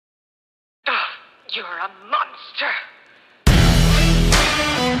You're a monster.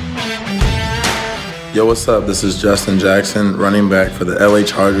 Yo, what's up? This is Justin Jackson, running back for the LA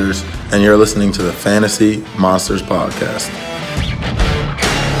Chargers, and you're listening to the Fantasy Monsters Podcast.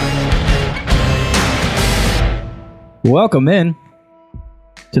 Welcome in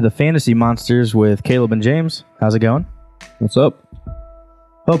to the Fantasy Monsters with Caleb and James. How's it going? What's up?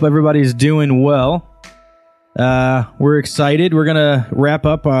 Hope everybody's doing well. We're excited. We're going to wrap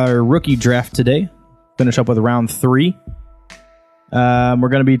up our rookie draft today. Finish up with round 3. We're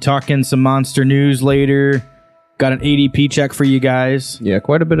going to be talking some monster news later. Got an ADP check for you guys. Yeah,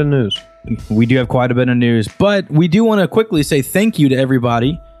 quite a bit of news. We do have quite a bit of news, but we do want to quickly say thank you to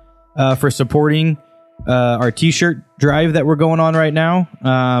everybody for supporting our t-shirt drive that we're going on right now.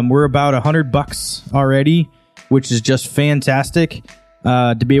 We're about $100 already, which is just fantastic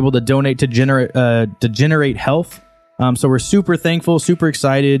to be able to donate to generate health. So we're super thankful, super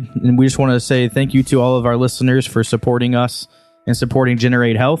excited, and we just want to say thank you to all of our listeners for supporting us and supporting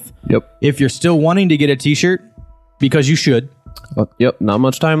Generate Health. Yep. If you're still wanting to get a t-shirt, because you should. Yep, not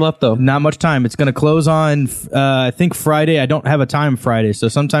much time left, though. Not much time. It's going to close on, I think, Friday. I don't have a time Friday, so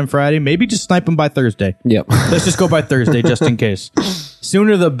sometime Friday. Maybe just snipe them by Thursday. Yep. Let's just go by Thursday, just in case.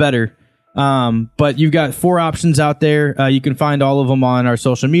 Sooner the better. But you've got 4 options out there. You can find all of them on our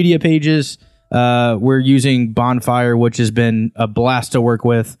social media pages. We're using Bonfire, which has been a blast to work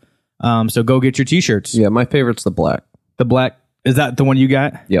with. So go get your t-shirts. Yeah, my favorite's the black. The black, is that the one you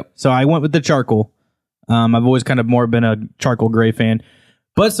got? Yep. So I went with the charcoal. I've always kind of more been a charcoal gray fan.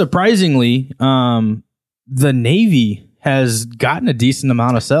 But surprisingly, the Navy has gotten a decent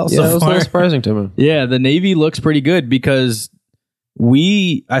amount of sales so it was far. not surprising to me. Yeah, the Navy looks pretty good because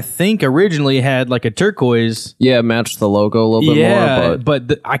I think, originally had like a turquoise. Yeah, matched the logo a little bit more.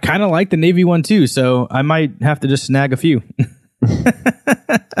 But I kind of like the Navy one too, so I might have to just snag a few.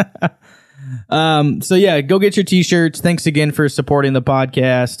 So yeah, go get your t-shirts. Thanks again for supporting the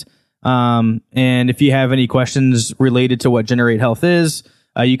podcast. And if you have any questions related to what Generate Health is,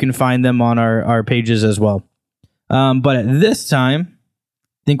 you can find them on our pages as well. But at this time,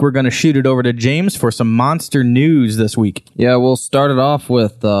 I think we're going to shoot it over to James for some monster news this week. Yeah, we'll start it off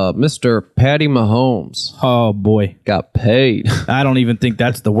with Mr. Patty Mahomes. Oh boy. Got paid. I don't even think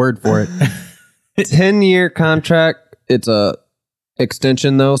that's the word for it. 10-year contract. It's a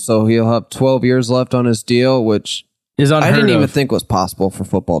extension though, so he'll have 12 years left on his deal, which is unheard I didn't even of. think was possible for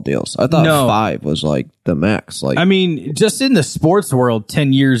football deals. I thought 5 was like the max. Like, I mean, just in the sports world,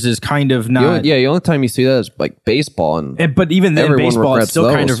 10 years is kind of not. the only time you see that is like baseball, But even then, everyone baseball is regrets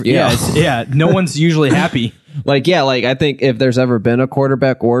still kind those. of no one's usually happy. Like I think if there's ever been a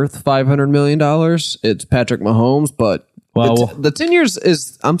quarterback worth $500 million, it's Patrick Mahomes. But the 10 years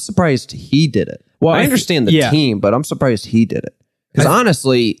is, I'm surprised he did it. Well, I understand the team, but I'm surprised he did it. Because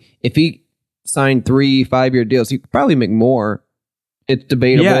honestly, if he signed 3 5-year deals, he could probably make more. It's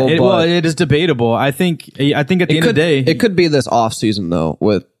debatable. Yeah, it is debatable. I think at the end of the day, it could be this off season though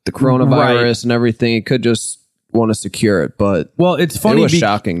with the coronavirus and everything. It could just want to secure it, but it's funny. It was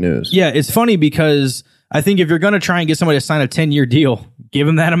shocking news. Yeah, it's funny because I think if you're going to try and get somebody to sign a 10-year deal, give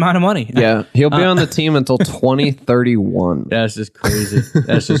him that amount of money. Yeah, he'll be on the team until 2031. That's just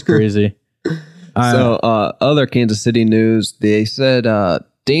crazy. So, other Kansas City news, they said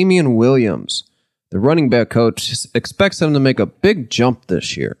Damian Williams, the running back coach, expects him to make a big jump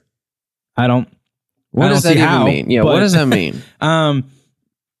this year. What does that even mean? Yeah, what does that mean?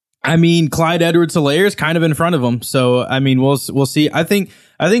 I mean, Clyde Edwards-Helaire is kind of in front of him, so I mean, we'll see. I think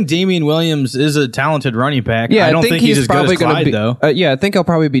Damian Williams is a talented running back. Yeah, I don't think he's as good as Clyde, though. I think he'll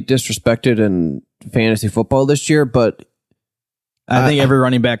probably be disrespected in fantasy football this year, but I think every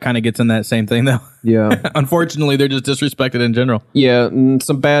running back kind of gets in that same thing, though. Yeah. Unfortunately, they're just disrespected in general. Yeah, and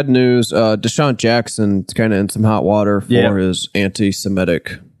some bad news. Deshaun Jackson's kind of in some hot water for his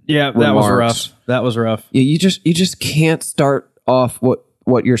anti-Semitic remarks. That was rough. Yeah, you just can't start off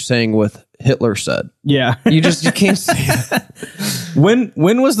what you're saying with Hitler said. Yeah. You can't say that.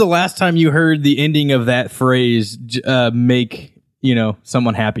 When was the last time you heard the ending of that phrase make,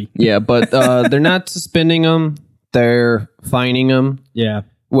 someone happy? Yeah, but they're not suspending him. They're fining him. Yeah.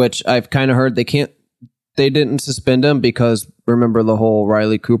 Which I've kind of heard they didn't suspend him because remember the whole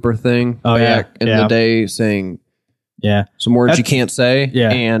Riley Cooper thing back in the day saying some words you can't say.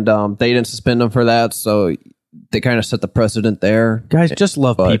 Yeah. And they didn't suspend him for that. So they kind of set the precedent there. Guys, just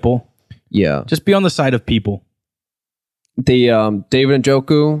love people. Yeah. Just be on the side of people. The David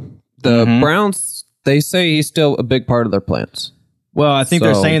Njoku, the Browns, they say he's still a big part of their plans. Well, I think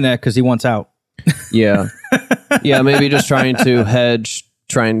they're saying that because he wants out. Yeah. Yeah, maybe just trying to hedge,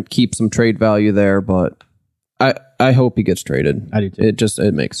 try and keep some trade value there, but I hope he gets traded. I do too.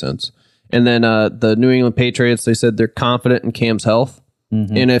 It makes sense. And then the New England Patriots, they said they're confident in Cam's health.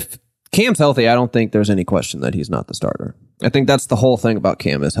 Mm-hmm. And if Cam's healthy, I don't think there's any question that he's not the starter. I think that's the whole thing about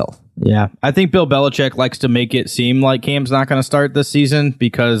Cam is health. Yeah. I think Bill Belichick likes to make it seem like Cam's not going to start this season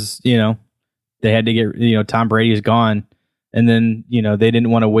because, they had to get, Tom Brady is gone. And then, they didn't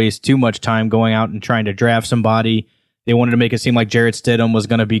want to waste too much time going out and trying to draft somebody. They wanted to make it seem like Jarrett Stidham was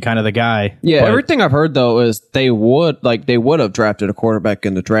going to be kind of the guy. Yeah, everything I've heard, though, is they would have drafted a quarterback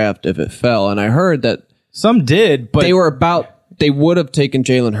in the draft if it fell. And I heard that some did, but they would have taken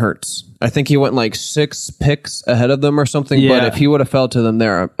Jalen Hurts. I think he went like 6 picks ahead of them or something. Yeah. But if he would have fell to them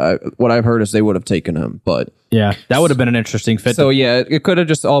there, what I've heard is they would have taken him. But yeah, that would have been an interesting fit. So yeah, it could have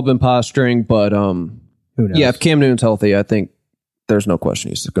just all been posturing. But who knows? Yeah, if Cam Newton's healthy, I think there's no question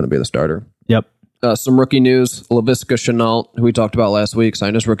he's going to be the starter. Yep. Some rookie news. Laviska Shenault, who we talked about last week,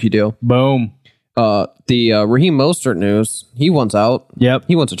 signed his rookie deal. Boom. The Raheem Mostert news. He wants out. Yep.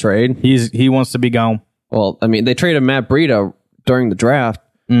 He wants a trade. He wants to be gone. Well, I mean, they traded Matt Breida during the draft.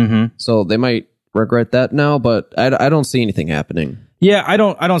 Mm-hmm. So they might regret that now, but I don't see anything happening. Yeah, I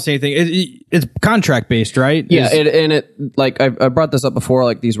don't see anything. It's contract based, right? Yeah, I brought this up before,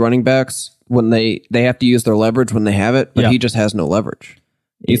 like these running backs, when they have to use their leverage when they have it, but he just has no leverage.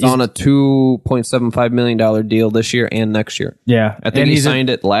 He's on a $2.75 million deal this year and next year. Yeah. I think he signed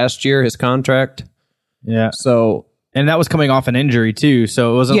it last year, his contract. Yeah. So, and that was coming off an injury too.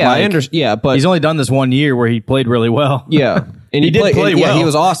 So it wasn't I understand. Yeah, but he's only done this 1 year where he played really well. Yeah. And he did play well. Yeah, he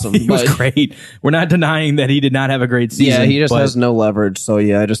was awesome. He was great. We're not denying that he did not have a great season. Yeah, he just has no leverage. So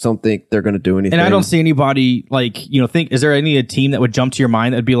yeah, I just don't think they're going to do anything. And I don't see anybody is there any team that would jump to your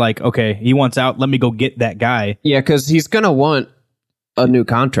mind that'd be like, okay, he wants out, let me go get that guy. Yeah, because he's going to want a new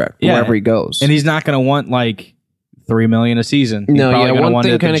contract wherever he goes, and he's not going to want like $3 million a season. One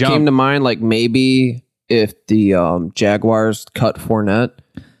thing kind of came to mind, like maybe if the Jaguars cut Fournette,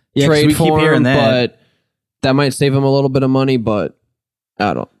 trade for him, but that might save him a little bit of money. But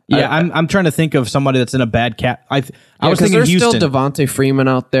I don't. Yeah, I'm trying to think of somebody that's in a bad cap. I was thinking there's Houston. Still Devontae Freeman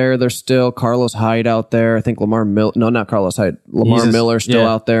out there. There's still Carlos Hyde out there. I think Lamar Miller's still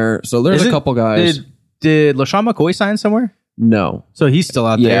out there. So there's a couple guys. Did LaShawn McCoy sign somewhere? No. So he's still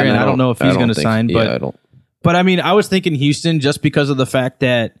out there, and I don't know if he's going to sign. But I mean, I was thinking Houston just because of the fact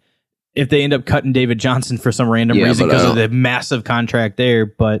that if they end up cutting David Johnson for some random reason because of the massive contract there,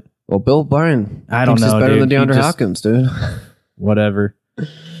 but Bill O'Brien, I don't know, he's better than DeAndre Hopkins, dude. Whatever.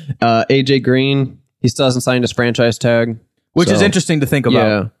 AJ Green, he still hasn't signed his franchise tag, which is interesting to think about.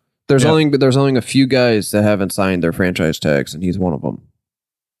 Yeah, there's only a few guys that haven't signed their franchise tags, and he's one of them.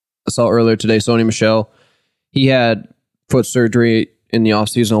 I saw earlier today, Sony Michel, he had foot surgery in the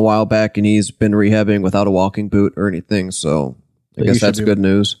offseason a while back, and he's been rehabbing without a walking boot or anything, so I guess that's good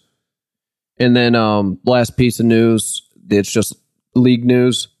news. And then last piece of news, it's just league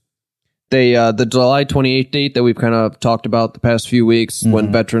news. The July 28th date that we've kind of talked about the past few weeks,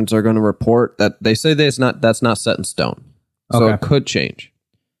 when veterans are going to report, that they say that's not set in stone, so it could change.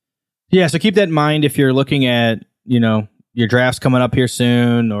 Yeah, so keep that in mind if you're looking at your drafts coming up here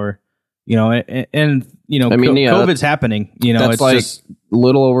soon, or COVID's happening. That's it's like just a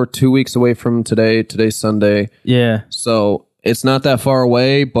little over 2 weeks away from today. Today's Sunday. Yeah. So it's not that far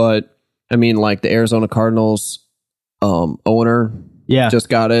away, but I mean, like the Arizona Cardinals owner just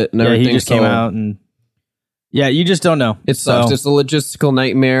got it and everything. He just came out and you just don't know. It sucks. It's a logistical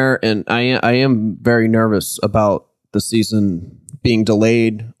nightmare, and I am very nervous about the season being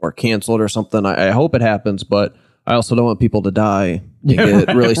delayed or canceled or something. I hope it happens, but I also don't want people to die and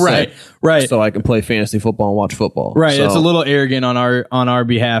get really sick, right? So I can play fantasy football and watch football. Right. So, it's a little arrogant on our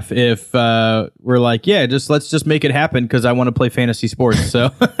behalf if we're like, let's just make it happen because I want to play fantasy sports. So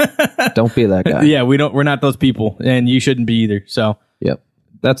don't be that guy. Yeah, we're not those people, and you shouldn't be either. So yep,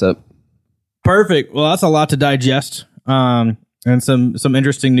 that's it. Perfect. Well, that's a lot to digest, and some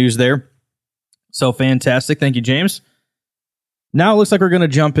interesting news there. So fantastic. Thank you, James. Now it looks like we're going to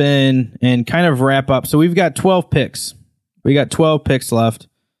jump in and kind of wrap up. So we've got 12 picks. We got 12 picks left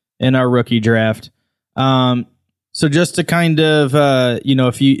in our rookie draft. So just to kind of,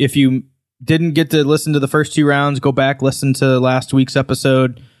 if you didn't get to listen to the first 2 rounds, go back, listen to last week's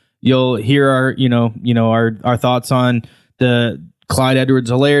episode. You'll hear our thoughts on the Clyde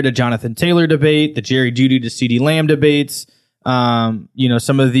Edwards-Helaire to Jonathan Taylor debate, the Jerry Jeudy to CeeDee Lamb debates,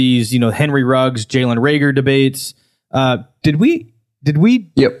 some of these, Henry Ruggs, Jalen Reagor debates. Did we?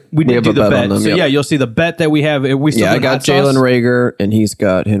 Yep. We did do the bet. So you'll see the bet that we have. I got Jalen Reagor and he's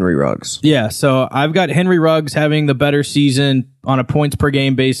got Henry Ruggs. Yeah, so I've got Henry Ruggs having the better season on a points per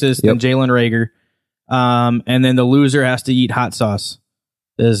game basis than Jalen Reagor. And then the loser has to eat hot sauce.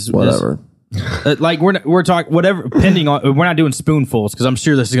 Whatever. Like we're talking whatever. Pending on, we're not doing spoonfuls because I'm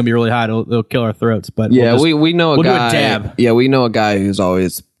sure this is gonna be really hot. It'll kill our throats. But yeah, we know a guy. Do a dab. Yeah, we know a guy who's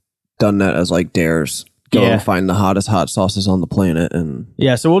always done that as like dares. Go and find the hottest hot sauces on the planet, and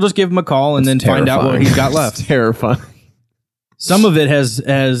so we'll just give him a call and then find out what he's got left. It's terrifying. Some of it has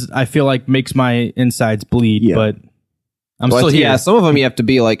I feel like makes my insides bleed, but I'm still here. Yeah, some of them you have to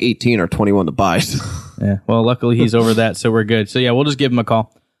be like 18 or 21 to buy. Yeah, well, luckily he's over that, so we're good. So yeah, we'll just give him a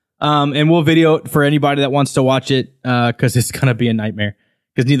call. And we'll video it for anybody that wants to watch it because it's going to be a nightmare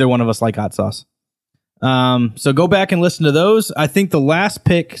because neither one of us like hot sauce. So go back and listen to those. I think the last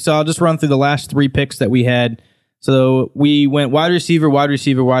pick, so I'll just run through the last 3 picks that we had. So we went wide receiver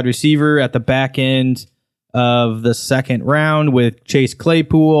at the back end of the second round with Chase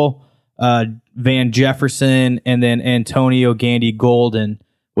Claypool, Van Jefferson, and then Antonio Gandy Golden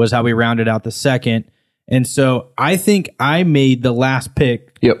was how we rounded out the second. And so I think I made the last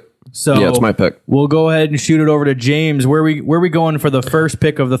pick. Yep. So yeah, it's my pick. We'll go ahead and shoot it over to James. Where we going for the first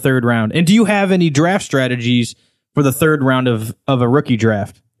pick of the third round? And do you have any draft strategies for the third round of a rookie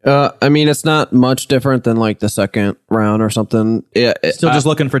draft? I mean, it's not much different than like the second round or something. Still just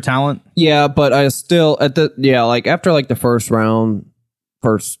looking for talent? Yeah, but I still like after like the first round,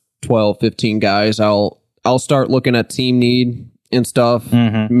 first 12, 15 guys, I'll start looking at team need and stuff,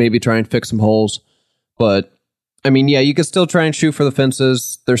 maybe try and fix some holes. But I mean, yeah, you can still try and shoot for the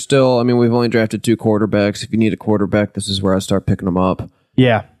fences. There's still, I mean, we've only drafted 2 quarterbacks. If you need a quarterback, this is where I start picking them up.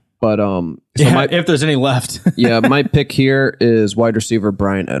 Yeah. But if there's any left. Yeah, my pick here is wide receiver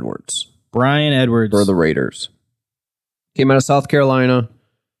Bryan Edwards. Bryan Edwards. For the Raiders. Came out of South Carolina,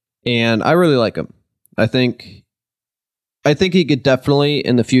 and I really like him. I think he could definitely,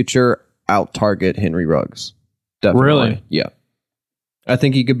 in the future, out-target Henry Ruggs. Definitely. Really? Yeah. I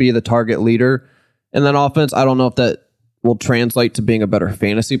think he could be the target leader. And then offense, I don't know if that will translate to being a better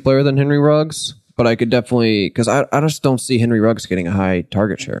fantasy player than Henry Ruggs, but I could definitely, because I just don't see Henry Ruggs getting a high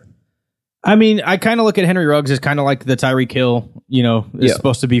target share. I mean, I kind of look at Henry Ruggs as kind of like the Tyreek Hill, is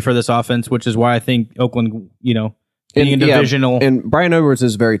supposed to be for this offense, which is why I think Oakland, being a divisional. Yeah, and Bryan Edwards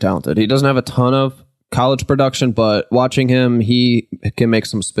is very talented. He doesn't have a ton of college production, but watching him, he can make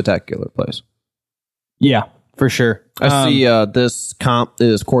some spectacular plays. Yeah, for sure. I see this comp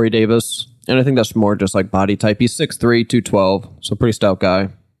is Corey Davis. And I think that's more just like body type. He's 6'3", 212, so pretty stout guy.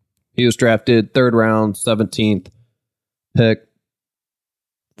 He was drafted 3rd round, 17th pick,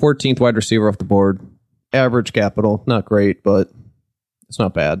 14th wide receiver off the board. Average capital, not great, but it's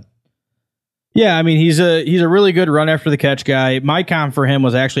not bad. Yeah, I mean he's a really good run after the catch guy. My comp for him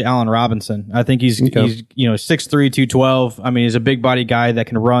was actually Allen Robinson. I think he's 6'3", 212. I mean he's a big body guy that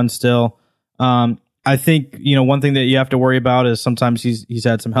can run still. I think, one thing that you have to worry about is sometimes he's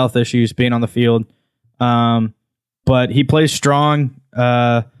had some health issues being on the field. But he plays strong.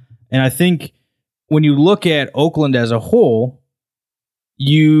 And I think when you look at Oakland as a whole,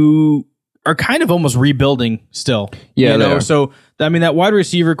 you are kind of almost rebuilding still. Yeah. So, I mean, that wide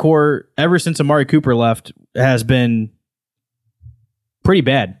receiver core, ever since Amari Cooper left, has been pretty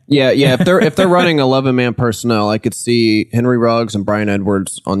bad. Yeah. If they're running 11-man personnel, I could see Henry Ruggs and Bryan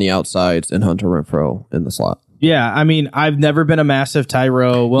Edwards on the outsides and Hunter Renfrow in the slot. Yeah, I mean, I've never been a massive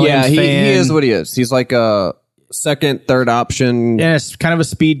Tyrell Williams fan. He is what he is. He's like a second, third option. Yeah, it's kind of a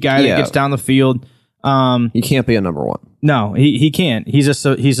speed guy that gets down the field. He can't be a number one. No, he can't. He's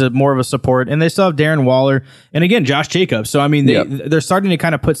a more of a support, and they still have Darren Waller and again Josh Jacobs. So I mean, they're starting to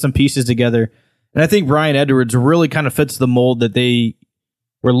kind of put some pieces together, and I think Bryan Edwards really kind of fits the mold that they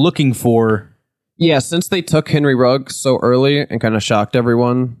were looking for. Yeah, since they took Henry Ruggs so early and kind of shocked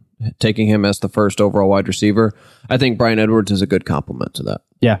everyone, taking him as the first overall wide receiver, I think Bryan Edwards is a good complement to that.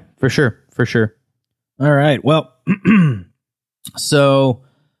 Yeah, for sure. All right, well, so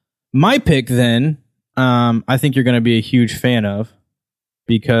my pick then, I think you're going to be a huge fan of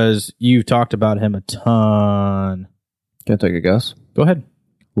because you've talked about him a ton. Can I take a guess? Go ahead.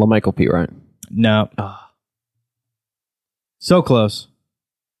 LaMichael P. Ryan. No. So close.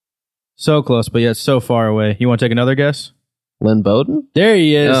 So close, but yet so far away. You want to take another guess? Lynn Bowden? There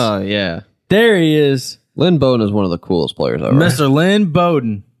he is. Oh, yeah. There he is. Lynn Bowden is one of the coolest players ever. Mr. Lynn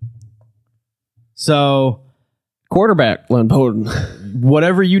Bowden. So, quarterback, Lynn Bowden.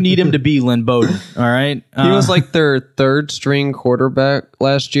 Whatever you need him to be, Lynn Bowden. All right? He was like their third string quarterback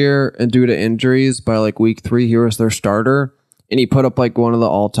last year, and due to injuries, by like week 3, he was their starter. And he put up like one of the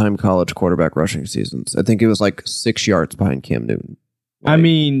all-time college quarterback rushing seasons. I think it was like 6 yards behind Cam Newton. Like, I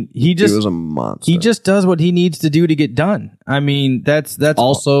mean, he was a monster. He just does what he needs to do to get done. I mean, that's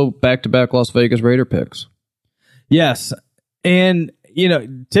also back-to-back Las Vegas Raider picks. Yes, and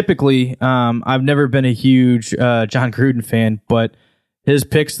typically, I've never been a huge John Gruden fan, but his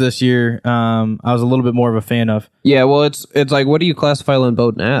picks this year, I was a little bit more of a fan of. Yeah, well, it's like, what do you classify Lynn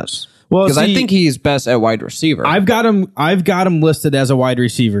Bowden as? Well, because I think he's best at wide receiver. I've got him listed as a wide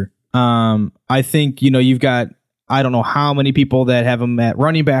receiver. I think you've got, I don't know how many people that have him at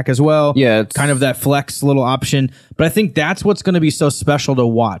running back as well. Yeah, it's kind of that flex little option. But I think that's what's going to be so special to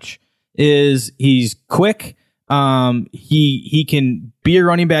watch. Is he's quick. He can be a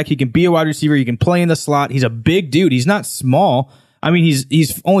running back. He can be a wide receiver. He can play in the slot. He's a big dude. He's not small. I mean,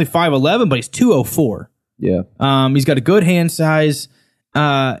 he's only 5'11", but he's 204. Yeah. He's got a good hand size.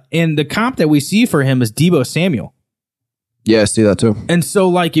 And the comp that we see for him is Deebo Samuel. Yeah, I see that too. And so,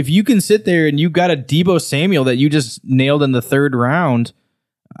 like, if you can sit there and you got a Deebo Samuel that you just nailed in the third round,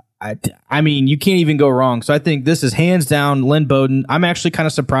 I mean, you can't even go wrong. So I think this is hands down Lynn Bowden. I'm actually kind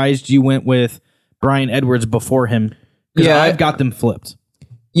of surprised you went with Bryan Edwards before him, because I've got them flipped.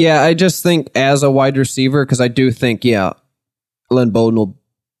 Yeah, I just think as a wide receiver, because I do think, Lynn Bowden will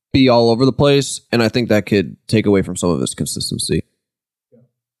be all over the place, and I think that could take away from some of his consistency.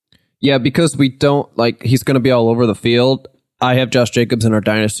 Yeah, because we don't, he's going to be all over the field. I have Josh Jacobs in our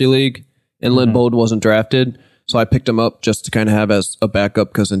Dynasty League, and Lynn Bowden wasn't drafted, so I picked him up just to kind of have as a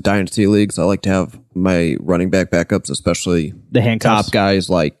backup, because in Dynasty Leagues, I like to have my running back backups, especially the handcuffs. Top guys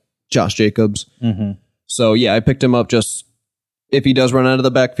like Josh Jacobs. Mm-hmm. So, I picked him up just if he does run out of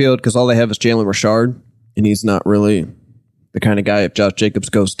the backfield, because all they have is Jalen Richard, and he's not really the kind of guy, if Josh Jacobs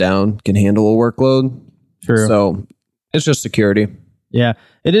goes down, can handle a workload. True. So, it's just security. Yeah,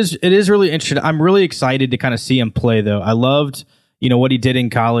 it is really interesting. I'm really excited to kind of see him play, though. I loved, what he did in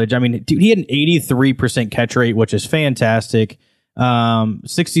college. I mean, dude, he had an 83% catch rate, which is fantastic.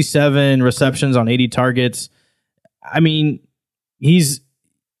 67 receptions on 80 targets. I mean, he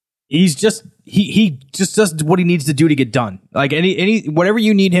just does what he needs to do to get done. Like any whatever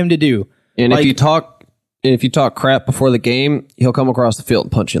you need him to do. And if you talk crap before the game, he'll come across the field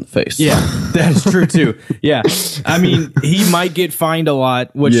and punch you in the face. Yeah, that's true too. Yeah, I mean, he might get fined a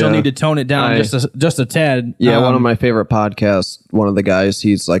lot, which he'll need to tone it down just a tad. Yeah, one of my favorite podcasts, one of the guys,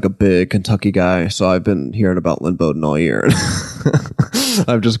 he's like a big Kentucky guy, so I've been hearing about Lynn Bowden all year.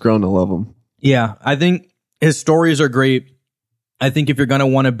 I've just grown to love him. Yeah, I think his stories are great. I think if you're going to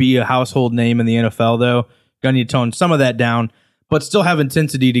want to be a household name in the NFL, though, you're going to need to tone some of that down, but still have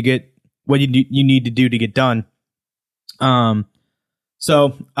intensity to get what you need to do to get done.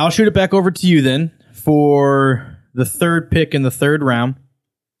 So I'll shoot it back over to you then for the third pick in the third round.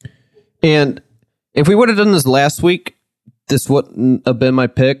 And if we would have done this last week, this wouldn't have been my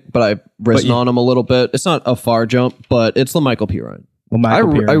pick, but I've risen on him a little bit. It's not a far jump, but it's LaMichael Pirine.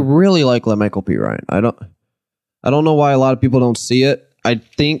 I really like LaMichael Pirine. I don't know why a lot of people don't see it.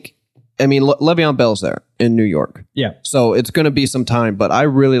 Le'Veon Bell's there in New York. Yeah. So it's going to be some time, but I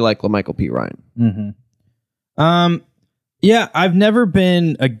really like LaMichael Pirine. Mm-hmm. Yeah, I've never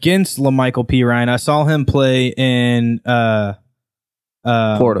been against LaMichael Pirine. I saw him play in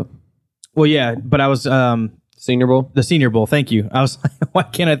Florida. Well, yeah, but I was Senior Bowl? The Senior Bowl, thank you. I was like, why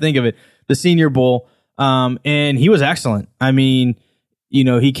can't I think of it? The Senior Bowl. And he was excellent. I mean,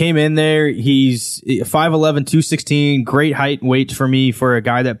 he came in there. He's 5'11", 216, great height and weight for me for a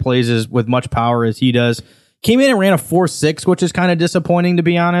guy that plays with much power as he does. Came in and ran a 4.6, which is kind of disappointing, to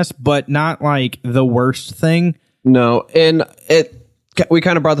be honest, but not like the worst thing. No, and we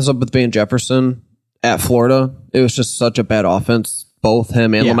kind of brought this up with Van Jefferson at Florida. It was just such a bad offense. Both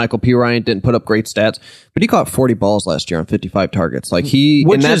him and LaMichael Pirine didn't put up great stats, but he caught 40 balls last year on 55 targets.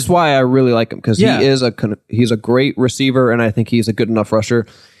 And that's why I really like him, because he's a great receiver, and I think he's a good enough rusher.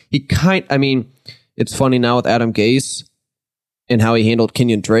 It's funny now with Adam Gase and how he handled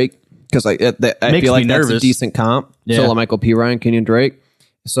Kenyon Drake, because I feel like that's a decent comp. Yeah. So LaMichael Pirine, Kenyon Drake.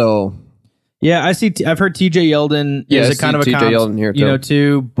 So yeah, I see. I've heard TJ Yeldon is a kind of a TJ comp, Yeldon here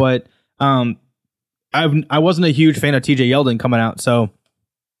too, but I wasn't a huge fan of TJ Yeldon coming out, so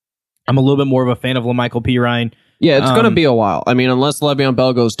I'm a little bit more of a fan of LaMichael Pirine. Yeah, it's going to be a while. I mean, unless Le'Veon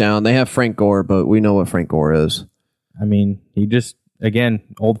Bell goes down, they have Frank Gore, but we know what Frank Gore is. I mean, he just, again,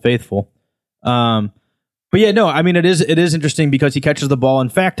 old faithful. But yeah, no, I mean, it is interesting because he catches the ball. In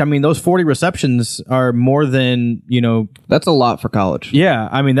fact, I mean, those 40 receptions are more than, That's a lot for college. Yeah,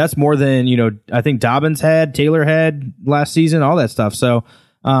 I mean, that's more than, I think Dobbins had, Taylor had last season, all that stuff. So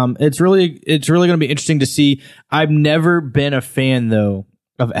it's really going to be interesting to see. I've never been a fan, though,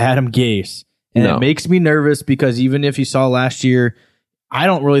 of Adam Gase. And it makes me nervous because even if you saw last year, I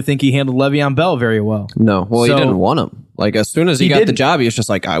don't really think he handled Le'Veon Bell very well. No, well, he didn't want him. Like, as soon as he got the job, he was just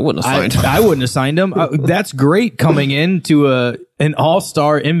like, I wouldn't have signed him. I wouldn't have signed him. That's great coming into an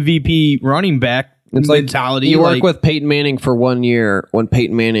all-star MVP running back mentality. You work with Peyton Manning for 1 year when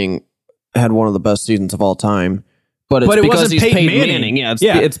Peyton Manning had one of the best seasons of all time. But it's it because wasn't he's Peyton Peyton Manning.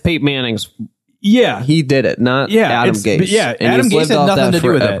 Manning. It's Peyton Manning's. Yeah. He did it, not Adam Gase. Yeah, and Adam Gase had nothing to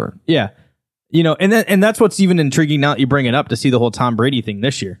do with forever. it. Yeah. You know, and that's what's even intriguing now that you bring it up to see the whole Tom Brady thing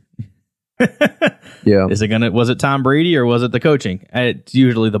this year. Yeah. Was it Tom Brady or was it the coaching? It's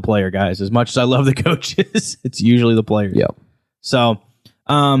usually the player, guys. As much as I love the coaches, it's usually the players. Yeah. So,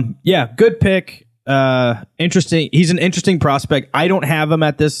 good pick. Interesting. He's an interesting prospect. I don't have him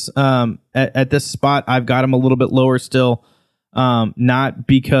at this at this spot. I've got him a little bit lower still. Not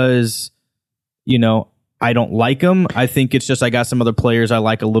because, I don't like him. I think it's just I got some other players I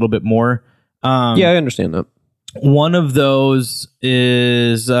like a little bit more. I understand that. One of those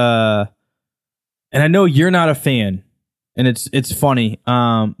is and I know you're not a fan, and it's funny,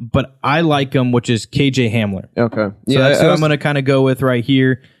 but I like him, which is KJ Hamler. Okay. So that's who I'm going to kind of go with right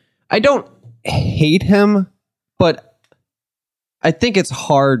here. I don't hate him, but I think it's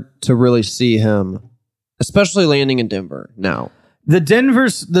hard to really see him, especially landing in Denver now. The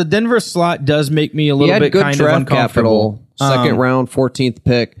Denver slot does make me a little bit kind of uncomfortable. Second round, 14th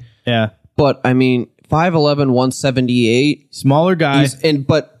pick. Yeah. But, I mean, 5'11", 178. Smaller guy.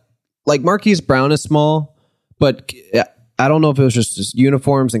 But like Marquise Brown is small, but I don't know if it was just his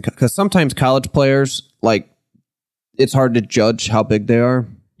uniforms. Because sometimes college players, like, it's hard to judge how big they are.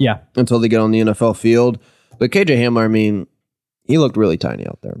 Yeah. Until they get on the NFL field. But KJ Hamler, I mean, he looked really tiny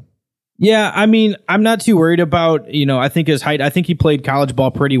out there. Yeah, I mean, I'm not too worried about, I think his height. I think he played college ball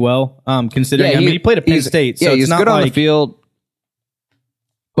pretty well, considering. He played at Penn State. So he's not good on the field.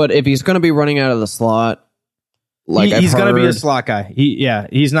 But if he's going to be running out of the slot, he's going to be a slot guy.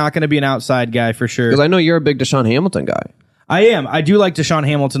 He's not going to be an outside guy for sure. Because I know you're a big Deshaun Hamilton guy. I am. I do like Deshaun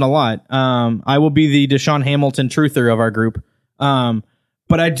Hamilton a lot. I will be the Deshaun Hamilton truther of our group.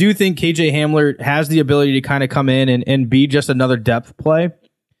 But I do think KJ Hamler has the ability to kind of come in and be just another depth play.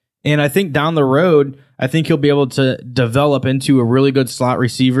 And I think down the road, I think he'll be able to develop into a really good slot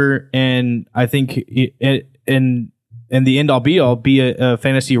receiver. And I think in the end all be all, be a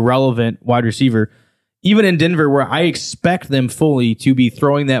fantasy relevant wide receiver. Even in Denver, where I expect them fully to be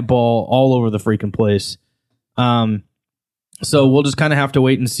throwing that ball all over the freaking place. So we'll just kind of have to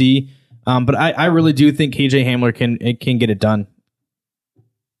wait and see. But I really do think KJ Hamler can get it done.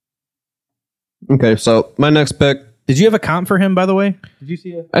 Okay, so my next pick. Did you have a comp for him, by the way? Did you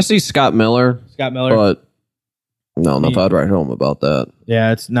see it? I see Scott Miller. But no, if I'd write home about that.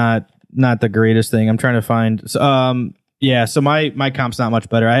 Yeah, it's not the greatest thing. I'm trying to find. So my comp's not much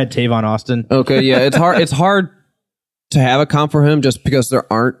better. I had Tavon Austin. Okay, yeah, it's hard. It's hard to have a comp for him just because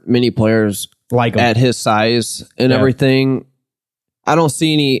there aren't many players like him at his size and everything. I don't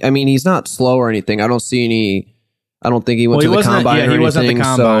see any. I mean, he's not slow or anything. I don't see any. I don't think he went to the combine or anything. He wasn't at the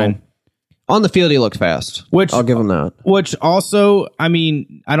combine. So on the field, he looked fast. Which I'll give him that. Which also, I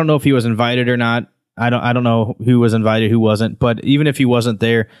mean, I don't know if he was invited or not. I don't know who was invited, who wasn't. But even if he wasn't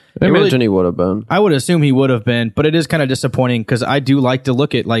there, I imagine he would have been. I would assume he would have been. But it is kind of disappointing because I do like to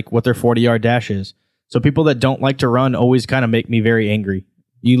look at like what their 40-yard dash is. So people that don't like to run always kind of make me very angry.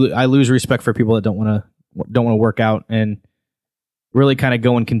 I lose respect for people that don't want to work out and really kind of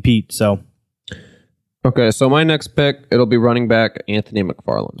go and compete. So, okay, so my next pick, it'll be running back Anthony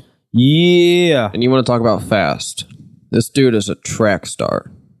McFarland. Yeah, and you want to talk about fast? This dude is a track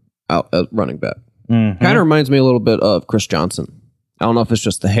star out at running back. Mm-hmm. Kind of reminds me a little bit of Chris Johnson. I don't know if it's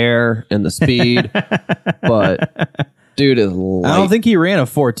just the hair and the speed, but dude is light. I don't think he ran a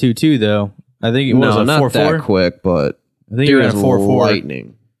 4.22 though. I think it was a 4.4. Not that quick, but I think he ran a 4.4.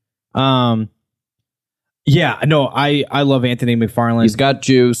 Lightning. Yeah, no, I love Anthony McFarland. He's got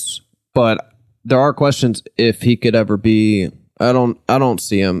juice, but there are questions if he could ever be. I don't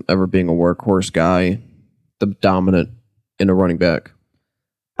see him ever being a workhorse guy, the dominant in a running back.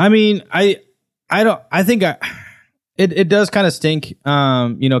 I mean, I think it does kind of stink.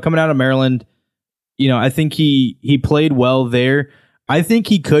 Coming out of Maryland, I think he played well there. I think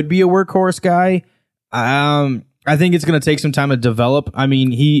he could be a workhorse guy. I think it's going to take some time to develop. I mean,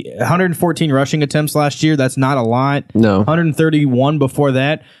 114 rushing attempts last year. That's not a lot. No. 131 before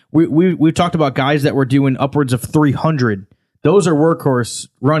that. We've talked about guys that were doing upwards of 300. Those are workhorse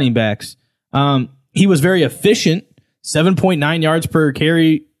running backs. He was very efficient, 7.9 yards per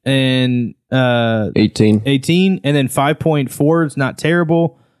carry and 18, and then 5.4 is not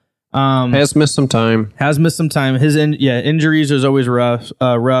terrible. Has missed some time. His injuries is always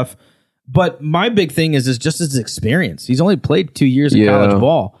rough. But my big thing is just his experience. He's only played 2 years of college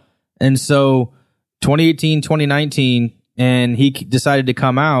ball, and so 2018, 2019, and he decided to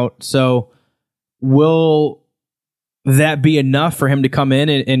come out. So will that be enough for him to come in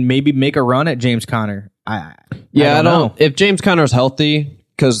and maybe make a run at James Conner? I don't know. If James Conner's healthy,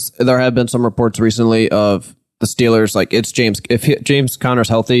 because there have been some reports recently of the Steelers, like it's James. If James Conner's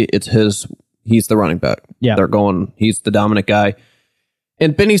healthy, he's the running back. Yeah, he's the dominant guy.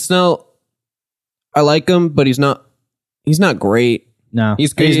 And Benny Snell, I like him, but he's not great. No,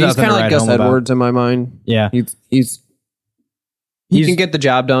 he's kind of like Gus Edwards in my mind. Yeah, he can get the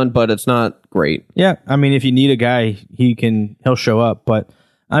job done, but it's not great. Yeah, I mean, if you need a guy, he'll show up. But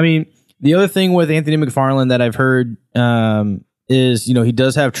I mean, the other thing with Anthony McFarland that I've heard is, he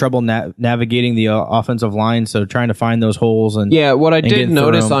does have trouble navigating the offensive line, so trying to find those holes. And what I did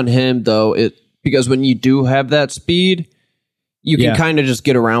notice on him though, because when you do have that speed, you can kind of just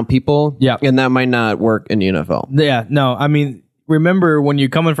get around people. Yeah, and that might not work in the NFL. Yeah, no, I mean, remember when you're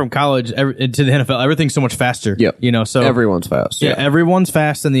coming from college to the NFL, everything's so much faster. Yeah, so everyone's fast. Yeah, everyone's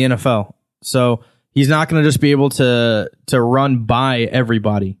fast in the NFL. So he's not going to just be able to run by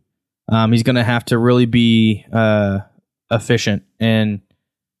everybody. He's going to have to really be efficient and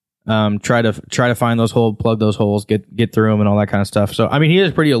try to find those holes, plug those holes, get through them, and all that kind of stuff. So I mean, he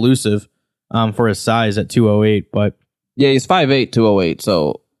is pretty elusive for his size at 208, but he's 5'8", 208.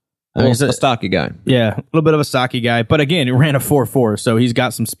 So he's a stocky guy. Yeah, a little bit of a stocky guy. But again, he ran a 4.4, so he's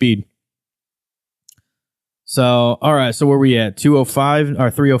got some speed. So, all right. So where we at? 205 or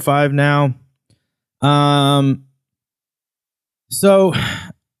 305 now. So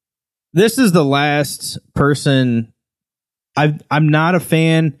this is the last person. I'm not a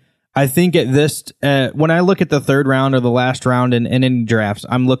fan. I think at this, when I look at the third round or the last round in any drafts,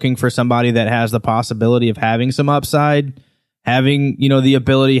 I'm looking for somebody that has the possibility of having some upside, having, the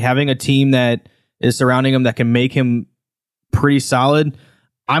ability, having a team that is surrounding him that can make him pretty solid.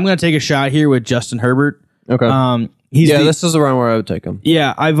 I'm going to take a shot here with Justin Herbert. Okay. This is around where I would take him.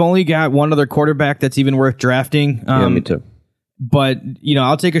 Yeah, I've only got one other quarterback that's even worth drafting. Me too. But,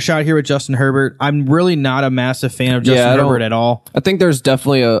 I'll take a shot here with Justin Herbert. I'm really not a massive fan of Justin Herbert at all. I think there's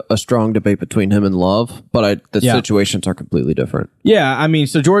definitely a strong debate between him and Love, but the situations are completely different. Yeah, I mean,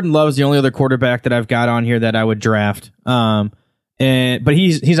 so Jordan Love is the only other quarterback that I've got on here that I would draft. But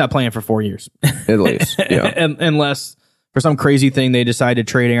he's not playing for 4 years. At least, yeah. Unless for some crazy thing they decide to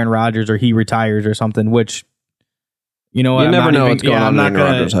trade Aaron Rodgers or he retires or something, which, you know what? You never know what's going on in Aaron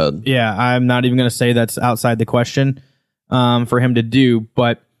Rodgers' head. Yeah, I'm not even going to say that's outside the question for him to do.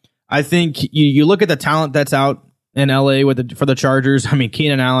 But I think you look at the talent that's out in LA for the Chargers. I mean,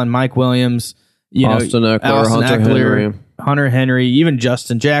 Keenan Allen, Mike Williams, Austin Eckler, Hunter Henry, even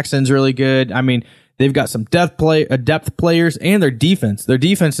Justin Jackson's really good. I mean, they've got some depth players, and their defense. Their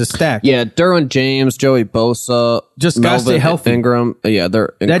defense is stacked. Yeah, Derwin James, Joey Bosa, just gotta stay healthy. Ingram, yeah,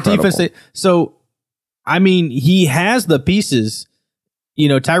 they're incredible. That defense. So, I mean, he has the pieces.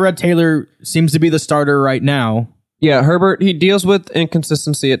 Tyrod Taylor seems to be the starter right now. Yeah, Herbert, he deals with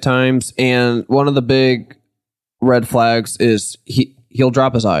inconsistency at times, and one of the big red flags is he'll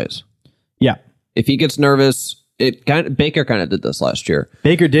drop his eyes. Yeah, if he gets nervous, Baker kind of did this last year.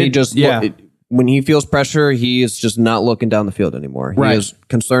 Baker did. He just when he feels pressure, he is just not looking down the field anymore. He is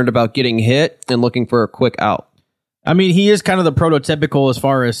concerned about getting hit and looking for a quick out. I mean, he is kind of the prototypical as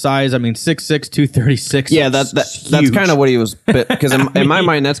far as size. I mean, 6'6", 236. Yeah, that's kind of what he was. Because in my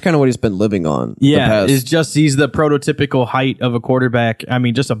mind, that's kind of what he's been living on. Yeah, he's the prototypical height of a quarterback. I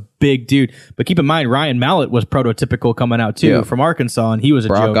mean, just a big dude. But keep in mind, Ryan Mallett was prototypical coming out too from Arkansas, and he was a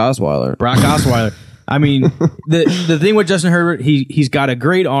joke. Brock Osweiler. I mean, the thing with Justin Herbert, he's got a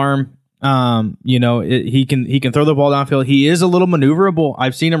great arm. He can throw the ball downfield. He is a little maneuverable.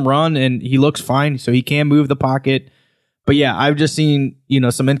 I've seen him run, and he looks fine, so he can move the pocket. But yeah, I've just seen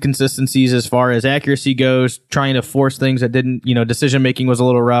some inconsistencies as far as accuracy goes, trying to force things that didn't. Decision making was a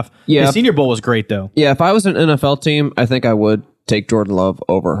little rough. Yeah, the Senior Bowl was great though. Yeah, if I was an NFL team, I think I would take Jordan Love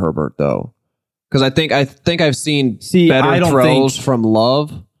over Herbert though, because I think I've seen better throws from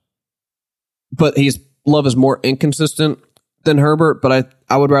Love, but Love is more inconsistent than Herbert, but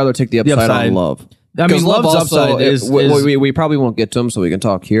I would rather take the upside on Love. I mean, Love's upside is we probably won't get to him, so we can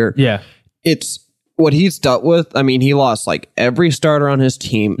talk here. Yeah, it's what he's dealt with. I mean, he lost like every starter on his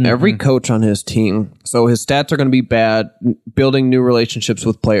team, every coach on his team, so his stats are going to be bad. Building new relationships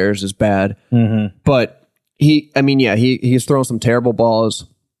with players is bad, but he's thrown some terrible balls.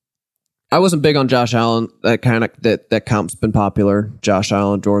 I wasn't big on Josh Allen. That comp's been popular. Josh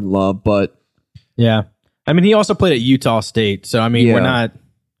Allen, Jordan Love, but yeah. I mean, he also played at Utah State, so I mean, we're not.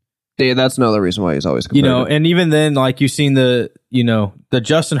 Yeah, that's another reason why he's always competitive. And even then, like you've seen the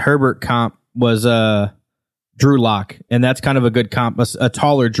Justin Herbert comp was Drew Lock, and that's kind of a good comp, a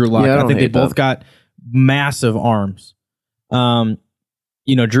taller Drew Lock. Yeah, I think they both got massive arms. Drew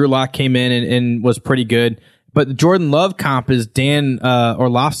Lock came in and was pretty good, but the Jordan Love comp is Dan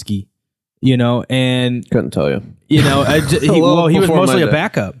Orlovsky. And couldn't tell you. He was mostly a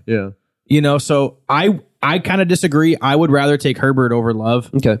backup. Yeah. So I kind of disagree. I would rather take Herbert over Love.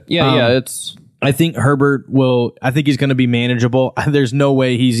 Okay. Yeah. I think Herbert will. I think he's going to be manageable. There's no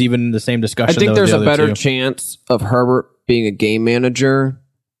way he's even in the same discussion. I think there's a better chance of Herbert being a game manager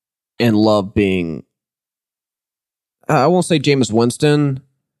and Love being, I won't say Jameis Winston,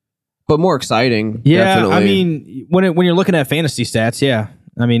 but more exciting. Yeah, definitely. I mean, when you're looking at fantasy stats, yeah.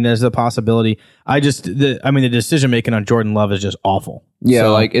 I mean, there's a possibility. The decision making on Jordan Love is just awful. Yeah,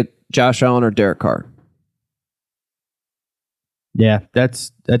 like Josh Allen or Derek Carr. Yeah,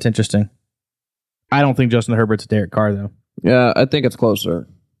 that's interesting. I don't think Justin Herbert's Derek Carr though. Yeah, I think it's closer.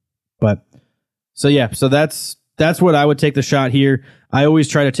 But so that's what I would take the shot here. I always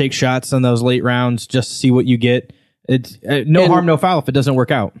try to take shots on those late rounds just to see what you get. It's no harm, no foul if it doesn't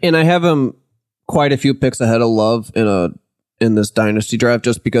work out. And I have him quite a few picks ahead of Love in this dynasty draft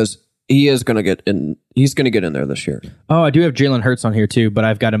just because he is going to get in. He's going to get in there this year. Oh, I do have Jalen Hurts on here too, but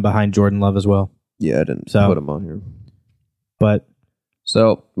I've got him behind Jordan Love as well. Yeah, I didn't put him on here. But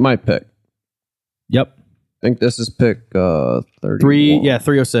so my pick. Yep. I think this is pick 31.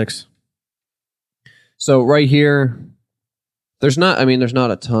 306. So right here, there's not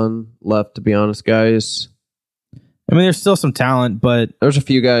a ton left, to be honest, guys. I mean, there's still some talent, but there's a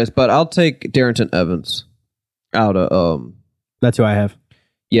few guys, but I'll take Darrington Evans out of that's who I have.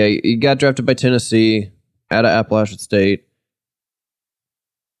 Yeah, he got drafted by Tennessee out of Appalachian State.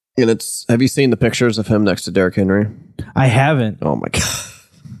 And have you seen the pictures of him next to Derrick Henry? I haven't. Oh my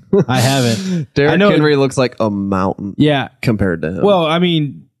God. I haven't. Derrick Henry looks like a mountain. Yeah. Compared to him. Well, I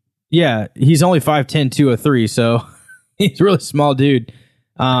mean, yeah, he's only 5'10", 203, so he's a really small dude.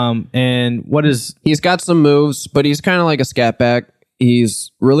 And he's got some moves, but he's kind of like a scat back.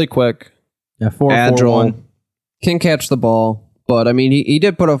 He's really quick, agile, can catch the ball. But I mean, he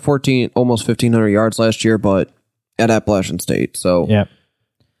did put up almost 1,500 yards last year, but at Appalachian State. So yeah.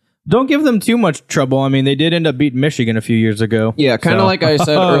 Don't give them too much trouble. I mean, they did end up beating Michigan a few years ago. Yeah, kind of like I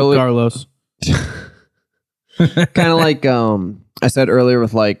said earlier. Carlos. Kind of like I said earlier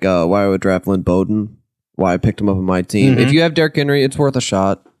with why I would draft Lynn Bowden, why I picked him up on my team. Mm-hmm. If you have Derrick Henry, it's worth a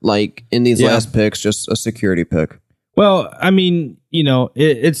shot. Like in these last picks, just a security pick. Well, I mean,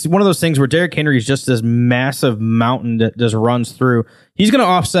 it's one of those things where Derrick Henry is just this massive mountain that just runs through. He's going to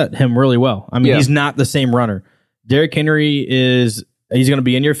offset him really well. I mean, he's not the same runner. Derrick Henry he's going to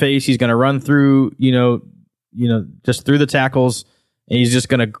be in your face. He's going to run through, just through the tackles, and he's just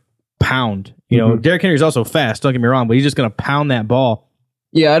going to pound. Derrick Henry's also fast. Don't get me wrong, but he's just going to pound that ball.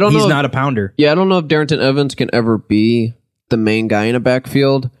 Yeah, I don't know. He's not a pounder. Yeah, I don't know if Darrington Evans can ever be the main guy in a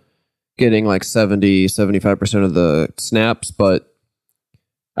backfield, getting like 70-75% of the snaps, but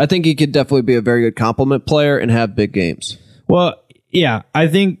I think he could definitely be a very good complement player and have big games. Well, yeah, I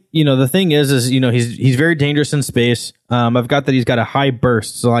think, the thing is he's very dangerous in space. I've got that he's got a high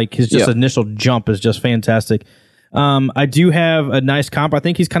burst, so like his initial jump is just fantastic. I do have a nice comp. I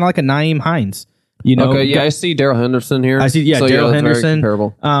think he's kind of like a Naeem Hines. Okay, yeah, I see Darrell Henderson here. I see, Darrell Henderson.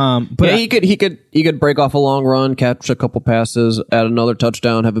 But he could break off a long run, catch a couple passes, add another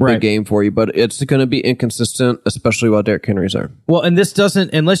touchdown, have a big game for you. But it's going to be inconsistent, especially while Derrick Henry's there. Well, and this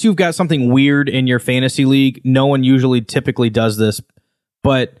doesn't, unless you've got something weird in your fantasy league. No one typically does this,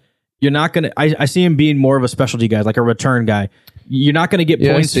 but you're not going to. I see him being more of a specialty guy, like a return guy. You're not going to get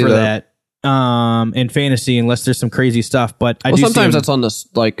points for that. In fantasy unless there's some crazy stuff, but sometimes that's on this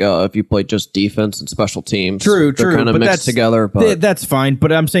if you play just defense and special teams. True, they're kind of mixed together. But that's fine.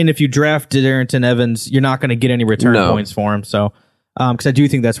 But I'm saying if you draft Darrington Evans, you're not going to get any return points for him. So, because I do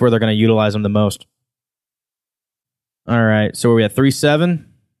think that's where they're going to utilize him the most. All right, so we're at 3-7.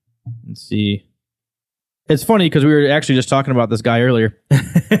 Let's see. It's funny because we were actually just talking about this guy earlier.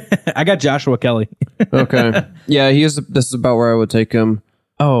 I got Joshua Kelly. Okay, yeah, this is about where I would take him.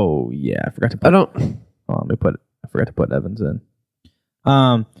 Oh yeah, I forgot to put. I forgot to put Evans in.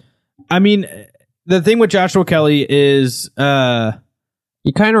 I mean, the thing with Joshua Kelly is,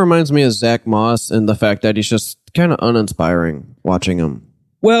 he kind of reminds me of Zach Moss in the fact that he's just kind of uninspiring watching him.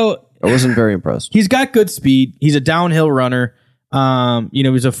 Well, I wasn't very impressed. He's got good speed. He's a downhill runner.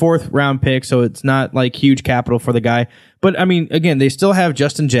 He's a 4th round pick, so it's not like huge capital for the guy. But I mean, again, they still have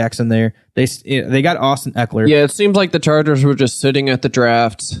Justin Jackson there. They got Austin Eckler. Yeah, it seems like the Chargers were just sitting at the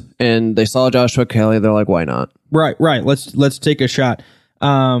draft and they saw Joshua Kelly. They're like, why not? Right. Let's take a shot.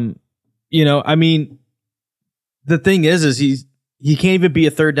 I mean, the thing is he can't even be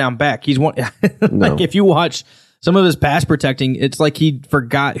a 3rd down back. He's one. Like if you watch some of his pass protecting, it's like he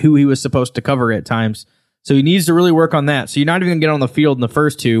forgot who he was supposed to cover at times. So he needs to really work on that. So you're not even going to get on the field in the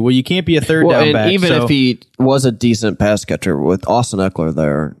first 2. Well, you can't be a 3rd down back. Even if he was a decent pass catcher with Austin Eckler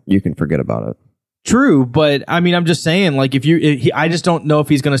there, you can forget about it. True, but I mean, I'm just saying, like I just don't know if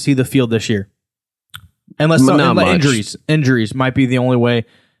he's going to see the field this year. Unless injuries might be the only way.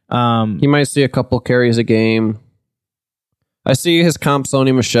 He might see a couple carries a game. I see his comp,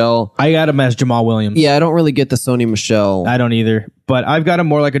 Sony Michel. I got him as Jamal Williams. Yeah, I don't really get the Sony Michel. I don't either. But I've got him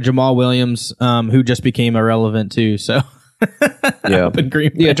more like a Jamal Williams, who just became irrelevant too. So yeah,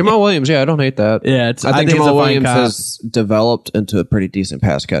 Jamal Williams. Yeah, I don't hate that. Yeah, I think Jamal Williams has developed into a pretty decent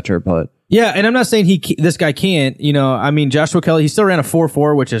pass catcher. But yeah, and I'm not saying this guy can't. I mean, Joshua Kelly, he still ran a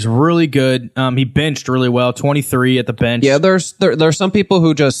 4.4, which is really good. He benched really well, 23 at the bench. Yeah, there's some people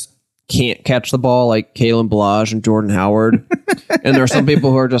who just can't catch the ball, like Kalen Ballage and Jordan Howard, and there are some people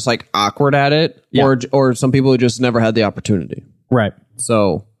who are just like awkward at it, or some people who just never had the opportunity. Right.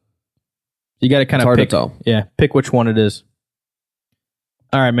 So you got to kind of pick. To tell. Yeah, pick which one it is.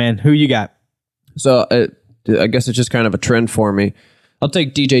 All right, man. Who you got? So I guess it's just kind of a trend for me. I'll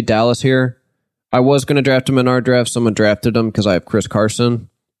take DJ Dallas here. I was going to draft him in our draft. Someone drafted him because I have Chris Carson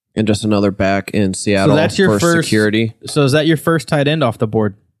and just another back in Seattle. So that's your first security. So is that your first tight end off the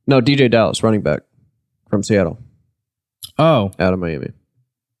board? No, DJ Dallas, running back from Seattle. Oh. Out of Miami.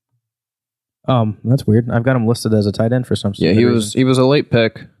 That's weird. I've got him listed as a tight end for some reason. Yeah, he was a late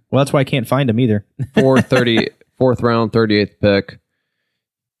pick. Well, that's why I can't find him either. 4th round, 38th pick.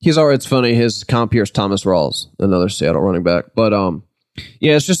 It's funny, his comp here is Thomas Rawls, another Seattle running back. But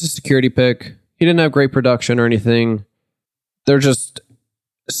yeah, it's just a security pick. He didn't have great production or anything. They're just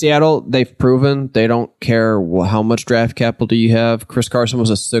Seattle, they've proven they don't care how much draft capital do you have. Chris Carson was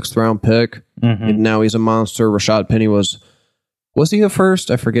a 6th round pick, and now he's a monster. Rashad Penny was he a first?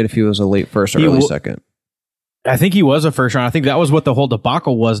 I forget if he was a late first or early second. I think he was a first round. I think that was what the whole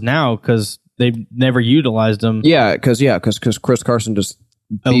debacle was now because they've never utilized him. Yeah, because Chris Carson just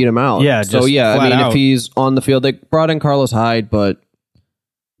beat him out. Yeah, so yeah, I mean, if he's on the field, they brought in Carlos Hyde, but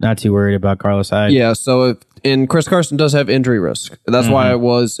not too worried about Carlos Hyde. Yeah, so and Chris Carson does have injury risk. That's why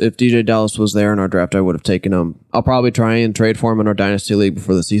if DJ Dallas was there in our draft, I would have taken him. I'll probably try and trade for him in our Dynasty League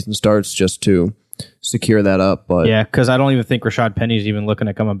before the season starts just to secure that up. But yeah, because I don't even think Rashad Penny's even looking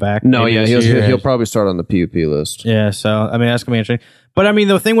at coming back. No, yeah, he'll probably start on the PUP list. Yeah, so I mean, that's going to be interesting. But I mean,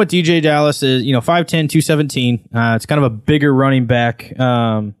 the thing with DJ Dallas is, 5'10", 217. It's kind of a bigger running back,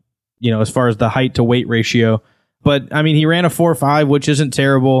 as far as the height to weight ratio. But I mean, he ran a 4.5, which isn't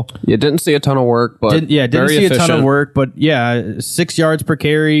terrible. Yeah, didn't see a ton of work, but didn't see a ton of work, but yeah, 6 yards per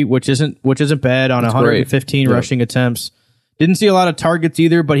carry, which isn't bad on 115 rushing attempts. Didn't see a lot of targets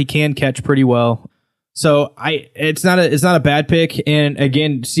either, but he can catch pretty well. So it's not a bad pick. And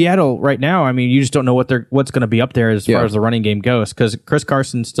again, Seattle right now, I mean, you just don't know what's going to be up there as far as the running game goes, because Chris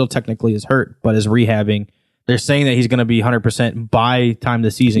Carson still technically is hurt, but is rehabbing. They're saying that he's going to be 100% by time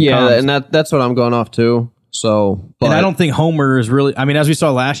the season comes. Yeah, and that's what I'm going off too. So, and I don't think Homer is really. I mean, as we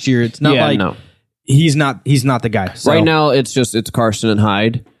saw last year, it's not he's not the guy. So. Right now, it's Carson and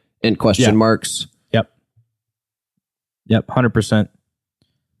Hyde and question marks. Yep, 100%.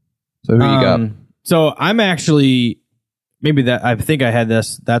 So who you got? So I'm actually I think I had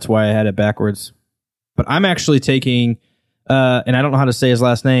this. That's why I had it backwards. But I'm actually taking, and I don't know how to say his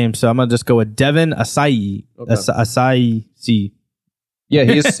last name, so I'm gonna just go with Devin Asai. Okay. Asai. Yeah,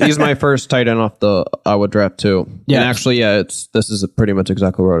 he's my first tight end off the I would draft too. Yeah, and actually, this is pretty much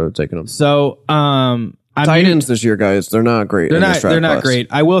exactly where I would have taken him. So, tight ends this year, guys, they're not great. They're not great.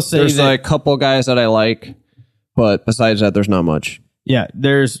 I will say there's a couple guys that I like, but besides that, there's not much. Yeah,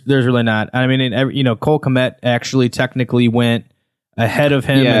 there's really not. I mean, Cole Kmet actually technically went ahead of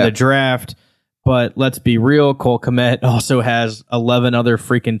him in the draft, but let's be real, Cole Kmet also has 11 other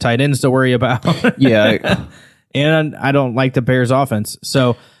freaking tight ends to worry about. Yeah. And I don't like the Bears offense.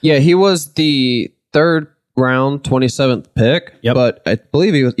 So yeah, he was the 3rd round, 27th pick. Yep. But I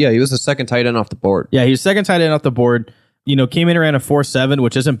believe he was the second tight end off the board. Yeah, he was second tight end off the board. Came in around a 4.7,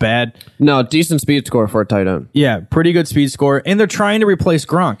 which isn't bad. No, decent speed score for a tight end. Yeah, pretty good speed score. And they're trying to replace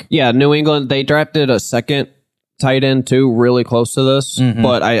Gronk. Yeah, New England, they drafted a second tight end too, really close to this. Mm-hmm.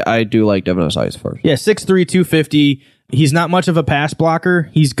 But I do like Devin Asias first. Yeah, 6'3", 250. He's not much of a pass blocker.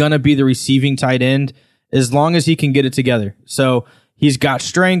 He's going to be the receiving tight end as long as he can get it together. So he's got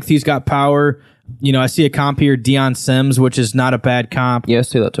strength. He's got power. I see a comp here, Deion Sims, which is not a bad comp. Yeah, I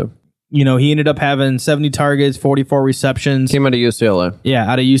see that too. He ended up having 70 targets, 44 receptions. Came out of UCLA.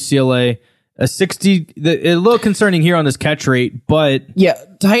 Yeah, out of UCLA. A 60, a little concerning here on this catch rate, but... Yeah,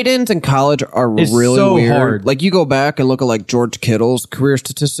 tight ends in college are really so weird. Hard. Like, you go back and look at, like, George Kittle's career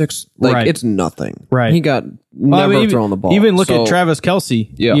statistics. Like, it's nothing. Right. He got never thrown the ball. Even look at Travis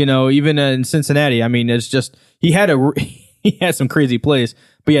Kelce, even in Cincinnati. I mean, it's just... He had some crazy plays.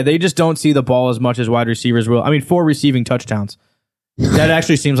 But, yeah, they just don't see the ball as much as wide receivers will. I mean, 4 receiving touchdowns. That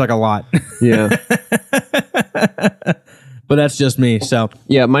actually seems like a lot. Yeah. But that's just me. So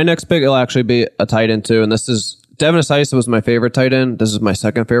yeah, my next pick will actually be a tight end too, and this is Devin Asiasi was my favorite tight end. This is my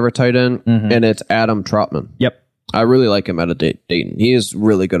second favorite tight end, and it's Adam Trautman. Yep, I really like him out of Dayton. He is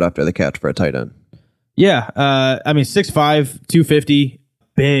really good after the catch for a tight end. Yeah, I mean 6'5", 250,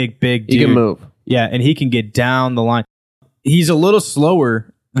 big dude. He can move. Yeah, and he can get down the line. He's a little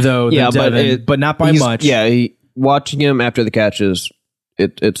slower though than Devin, but not by much. Yeah, watching him after the catches,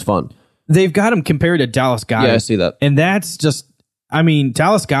 it's fun. They've got him compared to Dallas Goedert. Yeah, I see that. And that's just, I mean,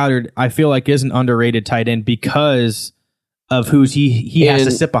 Dallas Goedert, I feel like is an underrated tight end because of who he has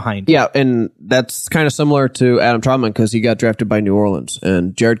to sit behind. Yeah, and that's kind of similar to Adam Trautman because he got drafted by New Orleans,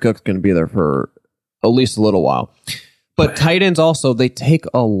 and Jared Cook's going to be there for at least a little while. But tight ends also, they take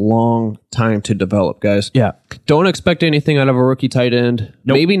a long time to develop, guys. Yeah. Don't expect anything out of a rookie tight end.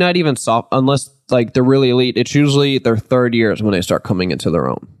 Nope. Maybe not even soft, unless like they're really elite. It's usually their third years when they start coming into their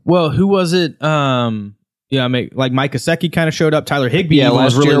own. Well, who was it? Yeah, like Mike Gesicki kind of showed up. Tyler Higbee. Yeah,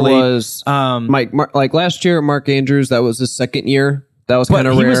 last was really year late. Was like last year, Mark Andrews. That was his second year. That was kind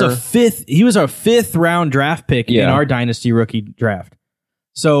of rare. He was a fifth round draft pick in our dynasty rookie draft.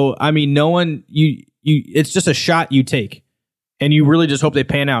 So I mean, no one it's just a shot you take, and you really just hope they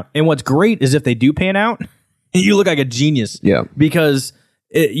pan out. And what's great is if they do pan out, you look like a genius. Yeah, because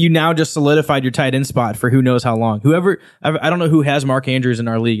you now just solidified your tight end spot for who knows how long. Whoever, I don't know who has Mark Andrews in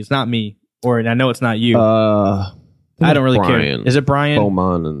our league. It's not me, or I know it's not you. I don't really care. Is it Brian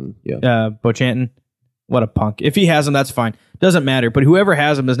Bowman and Bochanton? What a punk. If he has him, that's fine. Doesn't matter. But whoever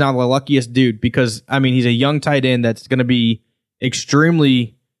has him is now the luckiest dude because I mean he's a young tight end that's going to be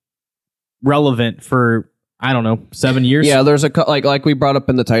extremely relevant for, I don't know, 7 years. Yeah, there's like we brought up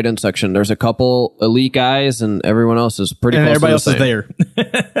in the tight end section. There's a couple elite guys, and everyone else is pretty. And everybody else is there.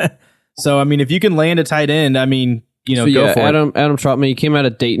 So I mean, if you can land a tight end, I mean, go for it. Adam Trautman, he came out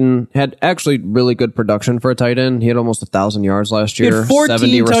of Dayton, had actually really good production for a tight end. He had almost 1,000 yards last year. He had 14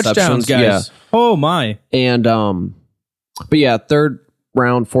 70 touchdowns, guys. Yeah. Oh my! And but yeah, third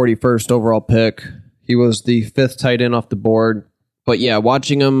round, 41st overall pick. He was the fifth tight end off the board. But yeah,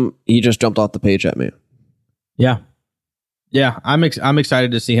 watching him, he just jumped off the page at me. Yeah, I'm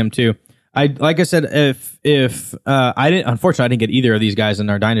excited to see him too. Like I said, if unfortunately I didn't get either of these guys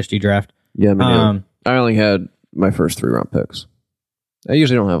in our dynasty draft. Yeah, I only had my first 3 round picks. I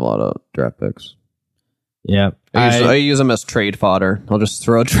usually don't have a lot of draft picks. Yeah, I use them as trade fodder. I'll just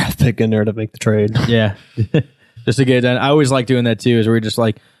throw a draft pick in there to make the trade. Yeah, just to get it done. I always like doing that too. Is we're just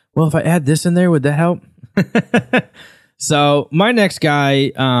like, well, if I add this in there, would that help? So my next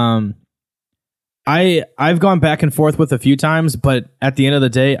guy, I've gone back and forth with a few times, but at the end of the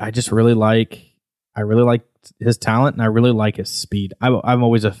day, I really like his talent and I really like his speed. I'm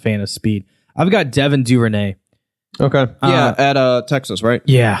always a fan of speed. I've got Devin Duvernay. Okay. Yeah, at Texas, right?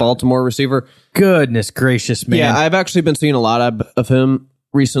 Yeah. Baltimore receiver. Goodness gracious, man. Yeah, I've actually been seeing a lot of him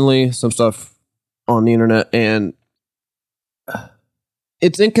recently, some stuff on the internet, and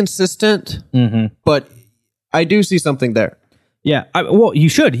it's inconsistent, but I do see something there. Yeah, well, you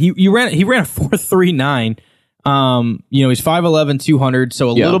should. He ran a 4.39. He's 5'11", 200, so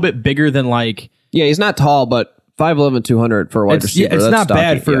a little bit bigger than like. Yeah, he's not tall, but 5'11", 200 for a wide receiver. It's not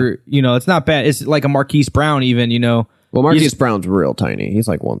bad for it's not bad. It's like a Marquise Brown, even. Well, Marquise Brown's real tiny. He's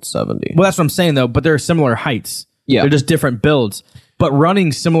like 170. Well, that's what I'm saying though. But they're similar heights. Yeah, they're just different builds, but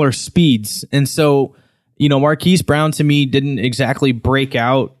running similar speeds. And so, Marquise Brown to me didn't exactly break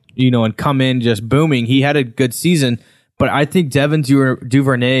out, and come in just booming. He had a good season. But I think Devin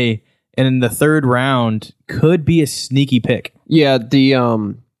Duvernay in the third round could be a sneaky pick. Yeah,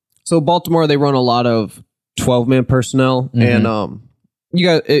 so Baltimore, they run a lot of 12-man personnel, and you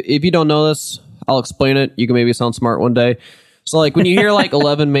guys, if you don't know this, I'll explain it. You can maybe sound smart one day. So like when you hear like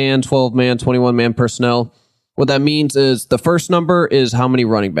 11-man, 12-man, 21-man personnel, what that means is the first number is how many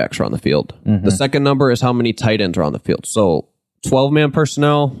running backs are on the field. The second number is how many tight ends are on the field. So 12-man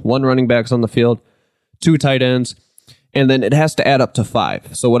personnel, 1 running back's on the field, 2 tight ends. And then it has to add up to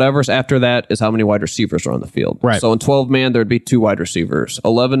 5. So whatever's after that is how many wide receivers are on the field. Right. So in 12-man, there'd be 2 wide receivers.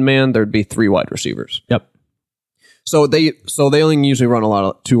 11-man, there'd be 3 wide receivers. Yep. So they only usually run a lot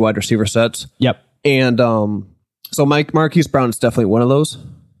of 2 wide receiver sets. Yep. And so Marquise Brown is definitely one of those.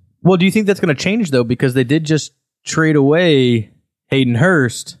 Well, do you think that's going to change though? Because they did just trade away Hayden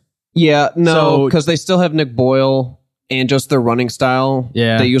Hurst. Yeah, no, because they still have Nick Boyle. And just their running style,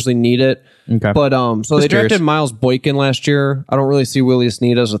 they usually need it. Okay. But so they drafted Miles Boykin last year. I don't really see Willie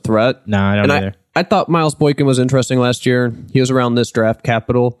Snead as a threat. No, I don't either. I thought Miles Boykin was interesting last year. He was around this draft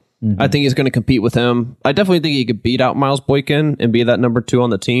capital. I think he's going to compete with him. I definitely think he could beat out Miles Boykin and be that number 2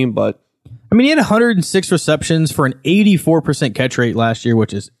 on the team. But I mean, he had 106 receptions for an 84% catch rate last year,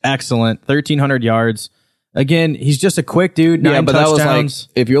 which is excellent. 1,300 yards. Again, he's just a quick dude. 9 but touchdowns. That was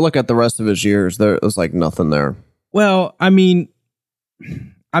like, if you look at the rest of his years, there was like nothing there. Well, I mean,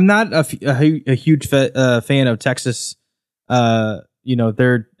 I'm not a huge fan of Texas.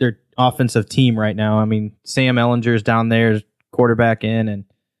 Their offensive team right now. I mean, Sam Ellinger's down there, quarterback in, and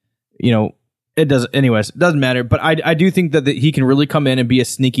it doesn't matter. But I do think that he can really come in and be a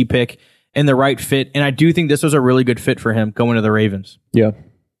sneaky pick and the right fit. And I do think this was a really good fit for him going to the Ravens. Yeah.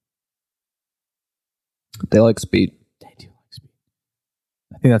 They like speed. They do like speed.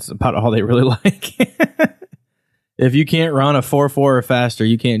 I think that's about all they really like. If you can't run a 4.4 or faster,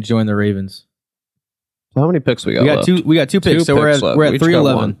 you can't join the Ravens. So how many picks we got? We got two picks. So we're at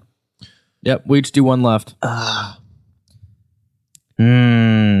 311. Yep, we each do one left.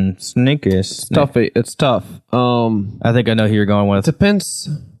 Sneaky. It's tough. It's tough. I think I know who you're going with. Depends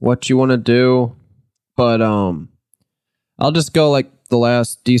what you want to do, but I'll just go like the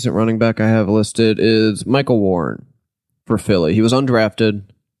last decent running back I have listed is Michael Warren for Philly. He was undrafted,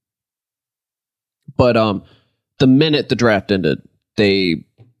 but the minute the draft ended, they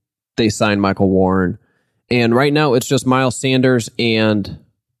signed Michael Warren, and right now it's just Miles Sanders and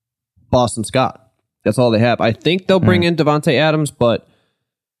Boston Scott. That's all they have. I think they'll bring in Devontae Adams, but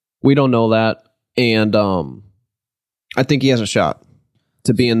we don't know that. And I think he has a shot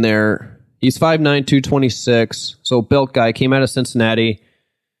to be in there. He's 5'9", 226, so built guy, came out of Cincinnati.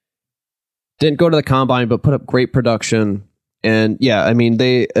 Didn't go to the combine, but put up great production. And yeah, I mean,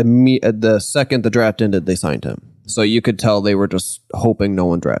 the second the draft ended, they signed him. So you could tell they were just hoping no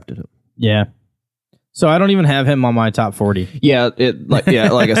one drafted him. Yeah. So I don't even have him on my top 40. Yeah, like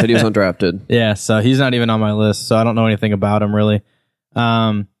I said, he was undrafted. Yeah, so he's not even on my list, so I don't know anything about him really.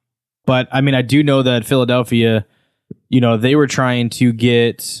 But I mean, I do know that Philadelphia, they were trying to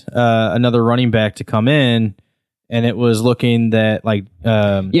get another running back to come in, and it was looking that like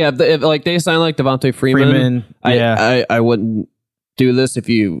if they signed like Devontae Freeman. Yeah, I wouldn't do this if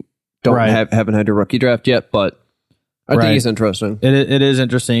you haven't had your rookie draft yet, but I think he's interesting. It is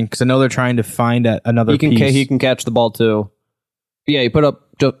interesting because I know they're trying to find another piece. He can catch the ball too. Yeah, he put up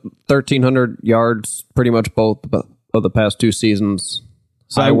 1,300 yards pretty much both of the past 2 seasons.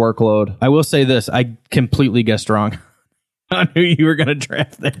 High workload. I will say this. I completely guessed wrong on who you were going to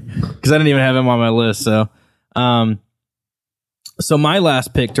draft there because I didn't even have him on my list. So my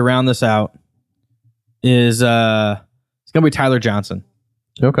last pick to round this out is it's going to be Tyler Johnson.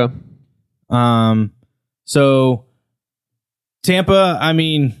 Okay. So Tampa, I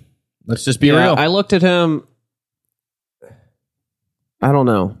mean, let's just be real. I looked at him. I don't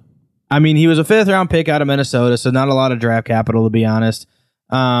know. I mean, he was a 5th round pick out of Minnesota, so not a lot of draft capital, to be honest.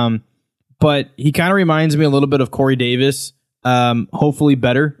 But he kind of reminds me a little bit of Corey Davis, hopefully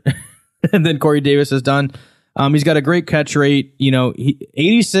better than Corey Davis has done. He's got a great catch rate,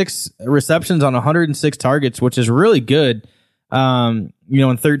 86 receptions on 106 targets, which is really good. In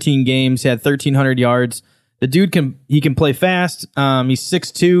 13 games, he had 1,300 yards. The dude can play fast. He's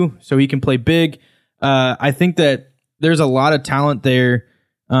 6'2", so he can play big. I think that there's a lot of talent there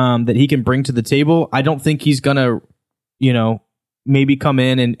that he can bring to the table. I don't think he's gonna, maybe come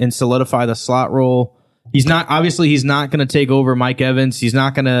in and solidify the slot role. He's not going to take over Mike Evans. He's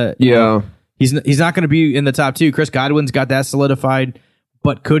not going to. Yeah. He's not going to be in the top 2. Chris Godwin's got that solidified,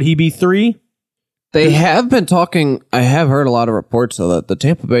 but could he be 3? They have been talking. I have heard a lot of reports though that the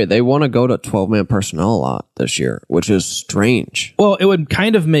Tampa Bay, they want to go to 12-man personnel a lot this year, which is strange. Well, it would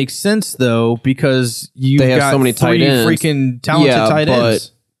kind of make sense though because they have got so many tight ends, freaking talented tight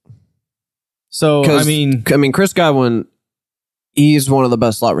ends. So I mean, Chris Godwin, he's one of the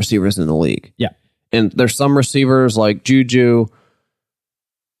best slot receivers in the league. Yeah, and there's some receivers like Juju.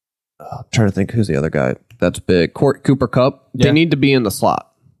 I'm trying to think who's the other guy that's big. Cooper Kupp. Yeah. They need to be in the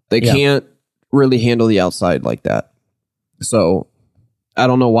slot. They can't really handle the outside like that. So I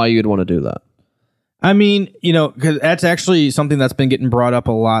don't know why you'd want to do that. I mean, because that's actually something that's been getting brought up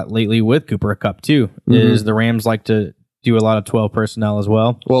a lot lately with Cooper Kupp too, is the Rams like to do a lot of 12 personnel as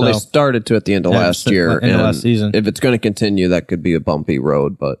well. Well, they started to at the end of last year. End of last season. If it's going to continue, that could be a bumpy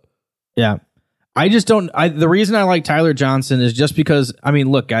road, but yeah. I just don't. The reason I like Tyler Johnson is just because, I mean,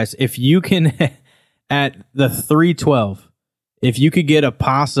 look, guys, if you can, at the 312, if you could get a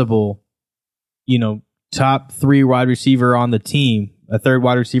possible, top 3 wide receiver on the team, a 3rd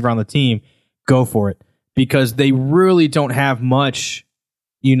wide receiver on the team, go for it. Because they really don't have much,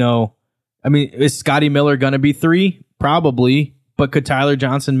 I mean, is Scotty Miller going to be 3? Probably. But could Tyler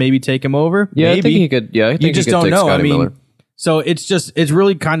Johnson maybe take him over? Yeah, maybe. I think he could. Yeah, I think you just he could don't take know. Scotty Miller. So it's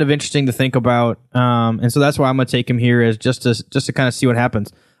really kind of interesting to think about, and so that's why I'm going to take him here as just to kind of see what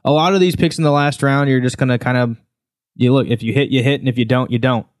happens. A lot of these picks in the last round, you're just going to kind of look. If you hit, you hit, and if you don't, you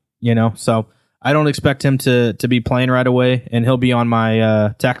don't. So I don't expect him to be playing right away, and he'll be on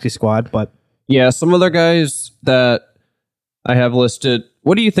my taxi squad. But yeah, some other guys that I have listed.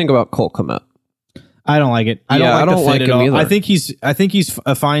 What do you think about Cole Kmet? I don't like it. I don't like him either. I think he's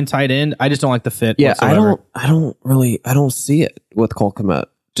a fine tight end. I just don't like the fit. Yeah, whatsoever. I don't see it with Cole Kmet,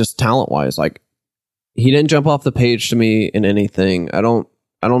 just talent wise. Like, he didn't jump off the page to me in anything. I don't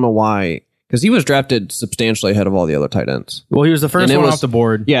know why, because he was drafted substantially ahead of all the other tight ends. Well, he was the first one off the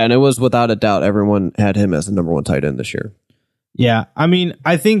board. Yeah, and it was without a doubt everyone had him as the number one tight end this year. Yeah, I mean,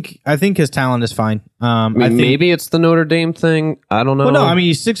 I think his talent is fine. I think maybe it's the Notre Dame thing. I don't know. Well, no, I mean,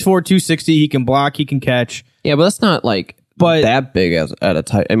 he's 6'4", 260. He can block. He can catch. Yeah, but that's not that big as at a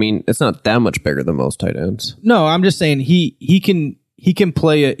tight. I mean, it's not that much bigger than most tight ends. No, I'm just saying he can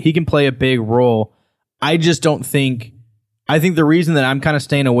play a big role. I just don't think. I think the reason that I'm kind of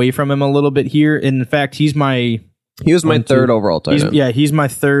staying away from him a little bit here, in fact, he was my third overall tight end. Yeah, he's my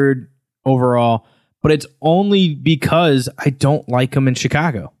third overall. But it's only because I don't like him in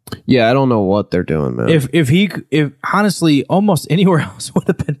Chicago. Yeah, I don't know what they're doing, man. If honestly, almost anywhere else would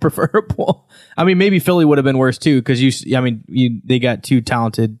have been preferable. I mean, maybe Philly would have been worse too, because they got too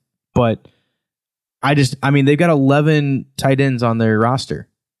talented. But they've got 11 tight ends on their roster.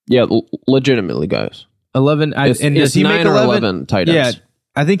 Yeah, legitimately, guys. 11, and does he make 11 tight ends? Yeah,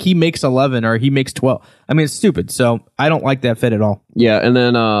 I think he makes 11 or he makes 12. I mean, it's stupid. So I don't like that fit at all. Yeah, and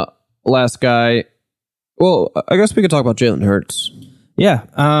then last guy. Well, I guess we could talk about Jalen Hurts. Yeah,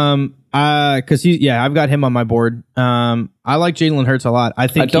 because I've got him on my board. I like Jalen Hurts a lot. I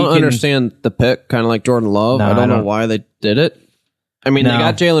don't understand the pick, kind of like Jordan Love. No, I don't know why they did it. I mean, they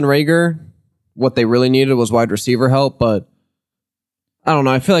got Jalen Reagor. What they really needed was wide receiver help, but I don't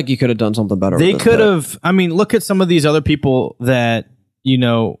know. I feel like you could have done something better. They could have. I mean, look at some of these other people that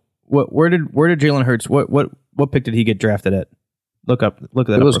Where did Jalen Hurts? What pick did he get drafted at? Look at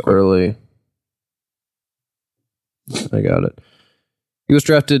that. It was early. I got it. He was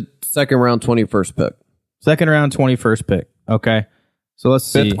drafted second round, 21st pick. Second round, 21st pick. Okay. So let's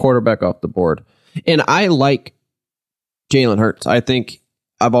see. Fifth quarterback off the board. And I like Jalen Hurts. I think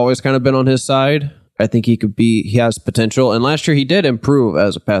I've always kind of been on his side. I think he has potential. And last year he did improve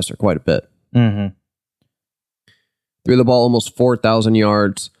as a passer quite a bit. Mm-hmm. Threw the ball almost 4,000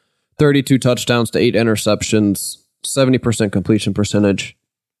 yards, 32 touchdowns to 8 interceptions, 70% completion percentage.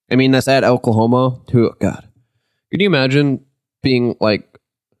 I mean, that's at Oklahoma. God. Can you imagine being like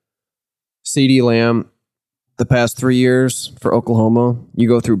CeeDee Lamb the past 3 years for Oklahoma? You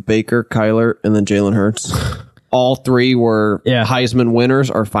go through Baker, Kyler, and then Jalen Hurts. All three were Heisman winners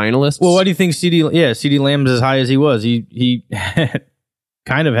or finalists. Well, what do you think CeeDee Lamb's as high as he was? He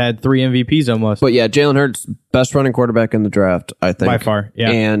kind of had 3 MVPs almost. But yeah, Jalen Hurts, best running quarterback in the draft, I think. By far, yeah.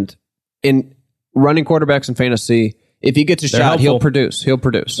 And in running quarterbacks in fantasy, if he gets a shot, he'll produce.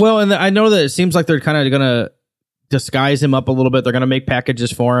 Well, and I know that it seems like they're kind of going to disguise him up a little bit. They're going to make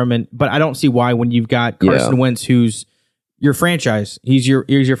packages for him, but I don't see why when you've got Carson Wentz, who's your franchise. He's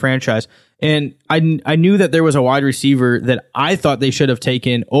your franchise. And I knew that there was a wide receiver that I thought they should have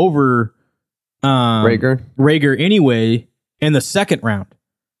taken over Reagor anyway in the second round.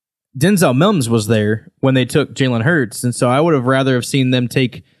 Denzel Mims was there when they took Jalen Hurts, and so I would have rather have seen them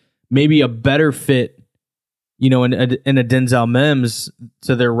take maybe a better fit, in a Denzel Mims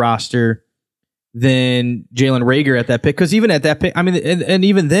to their roster than Jalen Reagor at that pick. Because even at that pick, I mean, and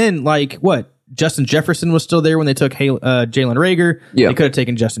even then, like what? Justin Jefferson was still there when they took Jalen Reagor. Yeah. They could have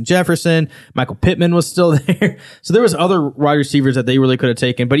taken Justin Jefferson. Michael Pittman was still there. So there was other wide receivers that they really could have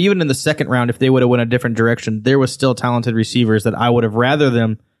taken. But even in the second round, if they would have went a different direction, there was still talented receivers that I would have rather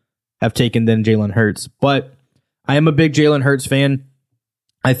them have taken than Jalen Hurts. But I am a big Jalen Hurts fan.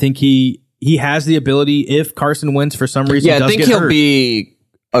 I think he has the ability, if Carson Wentz for some reason does get hurt. I think he'll be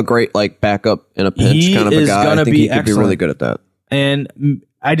a great backup in a pinch kind of a guy. I think he could be really good at that. And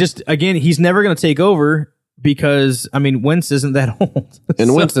he's never going to take over because, I mean, Wentz isn't that old.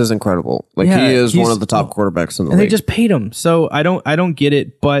 And Wentz is incredible. He is one of the top quarterbacks in the league. And they just paid him. So I don't get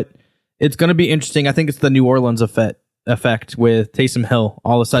it, but it's going to be interesting. I think it's the New Orleans effect with Taysom Hill.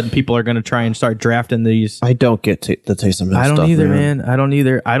 All of a sudden, people are going to try and start drafting these. I don't get the Taysom Hill stuff. I don't either, man. I don't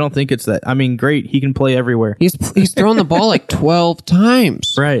either. I don't think it's that. I mean, great. He can play everywhere. He's thrown the ball 12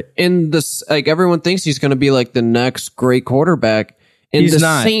 times. Right. And this, everyone thinks he's going to be the next great quarterback. And he's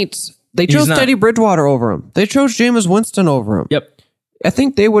not. Saints, they chose Teddy Bridgewater over him. They chose Jameis Winston over him. Yep. I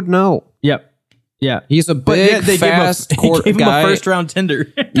think they would know. Yep. Yeah. He's a big, fast guy. Gave him a first-round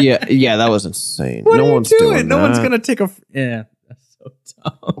tender. yeah, that was insane. What no one's doing that. No one's going to take a... Yeah, that's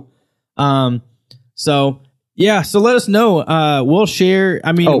so dumb. So let us know. We'll share...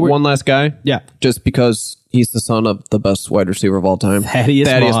 I mean... one last guy? Yeah. Just because he's the son of the best wide receiver of all time,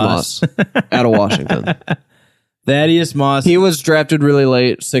 Thaddeus Moss. Out of Washington. Thaddeus Moss. He was drafted really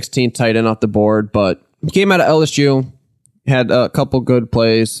late, 16th tight end off the board, but he came out of LSU, had a couple good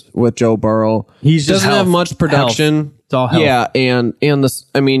plays with Joe Burrow. He doesn't have much production. It's all health. Yeah, and this,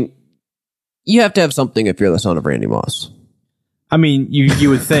 I mean, you have to have something if you're the son of Randy Moss. I mean, you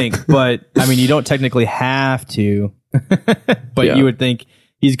would think, but I mean, you don't technically have to, but you would think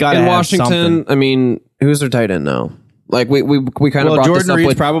he's got to have Washington, something. I mean, who's their tight end now? Like we kind of brought Jordan this up Reed's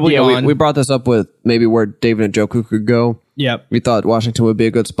with probably gone. we brought this up with maybe where David Njoku could go. Yep. We thought Washington would be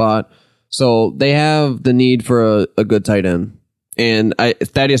a good spot. So they have the need for a good tight end. And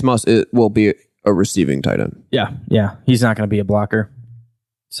Thaddeus Moss will be a receiving tight end. Yeah. He's not going to be a blocker.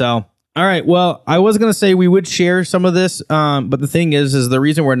 So, all right. Well, I was going to say we would share some of this, but the thing is the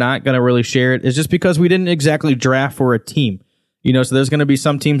reason we're not going to really share it is just because we didn't exactly draft for a team. So there's going to be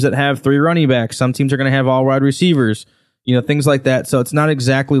some teams that have 3 running backs. Some teams are going to have all wide receivers. Things like that. So it's not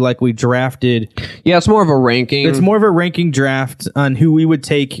exactly like we drafted. Yeah, it's more of a ranking. It's more of a ranking draft on who we would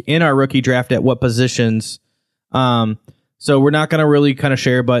take in our rookie draft at what positions. So we're not going to really kind of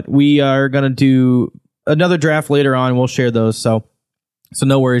share, but we are going to do another draft later on. We'll share those. So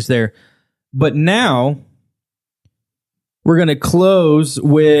no worries there. But now we're going to close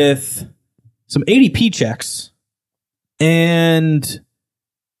with some ADP checks. And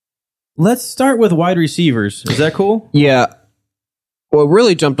let's start with wide receivers. Is that cool? Yeah. Well, it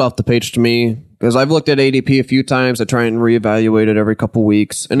really jumped off the page to me because I've looked at ADP a few times. I try and reevaluate it every couple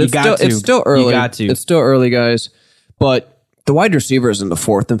weeks. And it's still early. You got to. It's still early, guys. But the wide receivers in the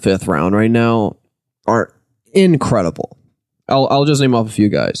 4th and 5th round right now are incredible. I'll just name off a few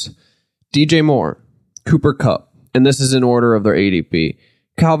guys. DJ Moore, Cooper Kupp, and this is in order of their ADP.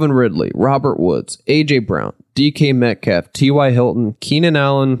 Calvin Ridley, Robert Woods, AJ Brown, DK Metcalf, T.Y. Hilton, Keenan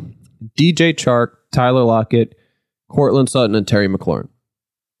Allen, DJ Chark, Tyler Lockett, Cortland Sutton, and Terry McLaurin.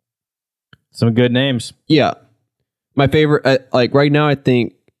 Some good names. Yeah. My favorite, right now, I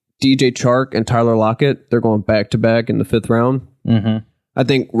think DJ Chark and Tyler Lockett, they're going back-to-back in the 5th round. Mm-hmm. I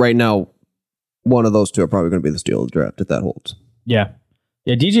think right now, one of those two are probably going to be the steal of the draft if that holds. Yeah.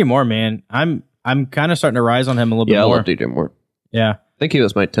 Yeah, DJ Moore, man. I'm kind of starting to rise on him a little bit more. Yeah, I love DJ Moore. Yeah. I think he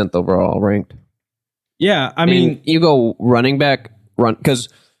was my 10th overall ranked. Yeah, I mean, you go running back, because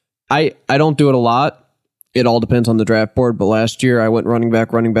I don't do it a lot. It all depends on the draft board. But last year I went running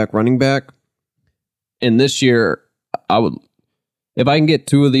back. And this year I would, if I can get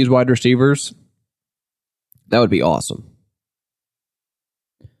 2 of these wide receivers, that would be awesome.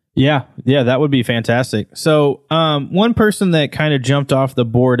 Yeah, that would be fantastic. So one person that kind of jumped off the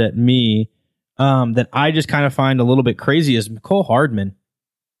board at me that I just kind of find a little bit crazy is Mecole Hardman.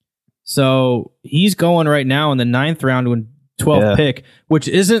 So he's going right now in the 9th round with 12th pick, which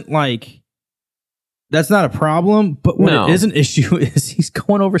isn't like, that's not a problem, but what it is an issue is he's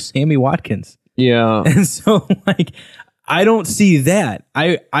going over Sammy Watkins. Yeah. And so I don't see that.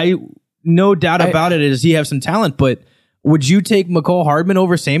 I no doubt about it is he have some talent, but would you take Mecole Hardman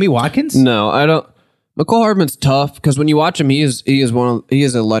over Sammy Watkins? No, I don't. Mecole Hardman's tough because when you watch him, he is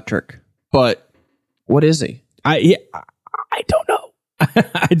electric. But what is he? I don't know.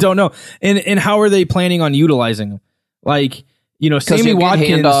 I don't know. And how are they planning on utilizing him? Like, Sammy Watkins,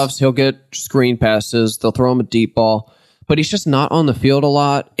 handoffs, he'll get screen passes, they'll throw him a deep ball, but he's just not on the field a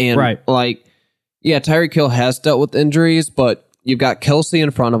lot. And Tyreek Hill has dealt with injuries, but you've got Kelsey in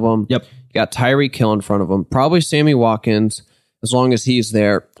front of him. Yep. You got Tyreek Hill in front of him. Probably Sammy Watkins, as long as he's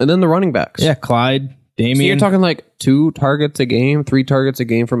there. And then the running backs. Yeah, Clyde, Damian. So you're talking like 2 targets a game, 3 targets a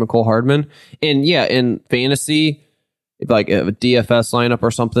game for Mecole Hardman. And in fantasy, if like a DFS lineup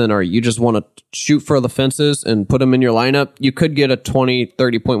or something, or you just want to shoot for the fences and put him in your lineup, you could get a 20,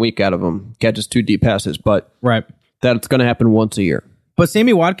 30-point week out of him. Catches 2 deep passes, but that's going to happen once a year. But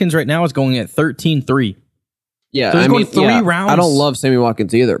Sammy Watkins right now is going at 13-3. Yeah, so he's going 3 rounds. I don't love Sammy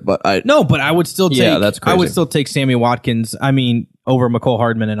Watkins either, but I would still take. Yeah, that's crazy. I would still take Sammy Watkins. Over Mecole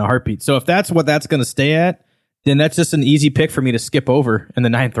Hardman in a heartbeat. So if that's what that's going to stay at, then that's just an easy pick for me to skip over in the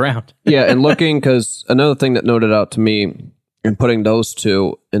 9th round. Yeah, and looking, because another thing that noted out to me and putting those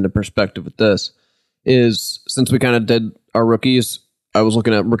two into perspective with this is, since we kind of did our rookies, I was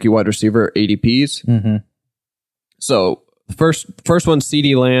looking at rookie wide receiver ADPs. Mm-hmm. So first one,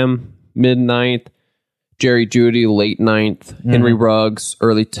 CeeDee Lamb, mid-9th. Jerry Jeudy, late 9th. Henry Ruggs,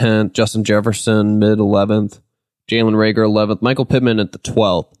 early 10th. Justin Jefferson, mid-11th. Jalen Reagor, 11th. Michael Pittman at the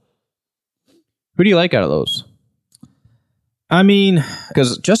 12th. Who do you like out of those?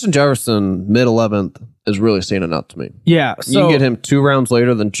 Because Justin Jefferson, mid-11th, is really standing out to me. Yeah. So, you can get him 2 rounds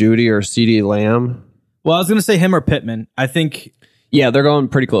later than Jeudy or CeeDee Lamb. Well, I was going to say him or Pittman. I think... Yeah, they're going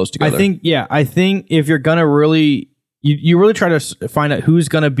pretty close together. I think if you're gonna really, you really try to find out who's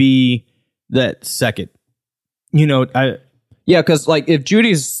gonna be that second. Because like if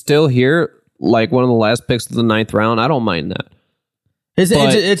Judy's still here, like one of the last picks of the 9th round, I don't mind that. It's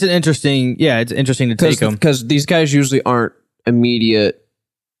an interesting, it's interesting to take them because these guys usually aren't immediate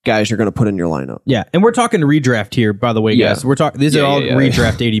guys you're going to put in your lineup. Yeah, and we're talking redraft here, by the way, guys. We're talking; these are all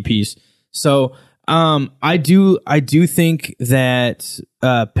redraft ADPs. So, I do think that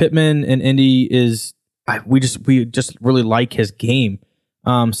Pittman and Indy is we just really like his game.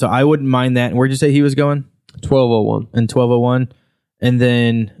 So I wouldn't mind that. And where'd you say he was going? 1201 and 1201, and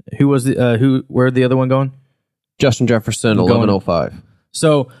then where'd the other one going? Justin Jefferson 1105.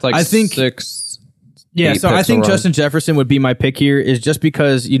 So like I think 6. Yeah, so I think Justin Jefferson would be my pick here, is just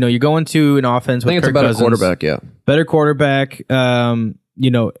because you're going to an offense with Kirk Cousins, better quarterback. And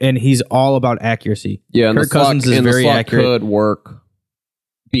he's all about accuracy. Yeah, and Kirk Cousins is very accurate. Could work,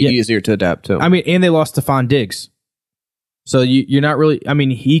 be easier to adapt to. I mean, and they lost Stephon Diggs, so you're not really. I mean,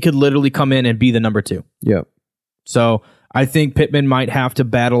 he could literally come in and be the number 2. Yeah. So I think Pittman might have to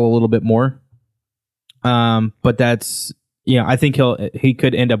battle a little bit more. But that's I think he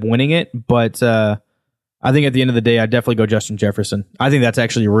could end up winning it, but I think at the end of the day, I'd definitely go Justin Jefferson. I think that's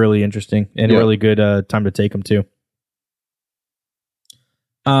actually really interesting and really good time to take him too.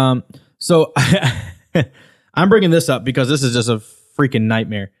 So I'm bringing this up because this is just a freaking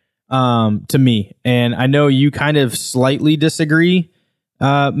nightmare to me, and I know you kind of slightly disagree.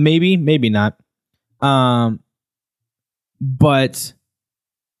 Maybe not. But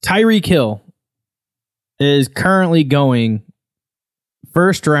Tyreek Hill is currently going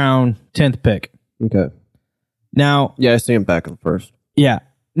first round, 10th pick. Okay. Now, I see him back in the first. Yeah.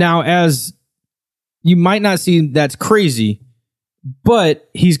 Now, as you might not see, that's crazy, but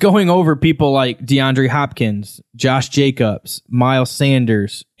he's going over people like DeAndre Hopkins, Josh Jacobs, Miles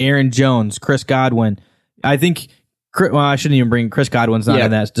Sanders, Aaron Jones, Chris Godwin. I think. Well, I shouldn't even bring Chris Godwin's not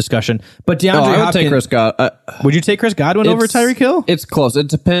in that discussion. But DeAndre Hopkins. Take Chris would you take Chris Godwin over Tyreek Hill? It's close. It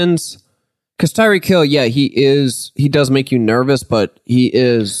depends. Because Tyreek Hill, he does make you nervous, but he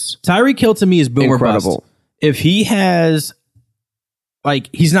is Tyreek Hill to me is boomer incredible. Bust. If he has,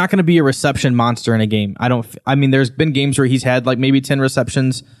 he's not going to be a reception monster in a game. I mean, there's been games where he's had maybe 10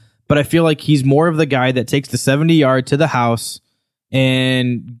 receptions, but I feel like he's more of the guy that takes the 70-yard to the house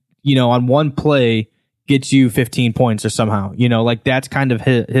and, on one play gets you 15 points or somehow, that's kind of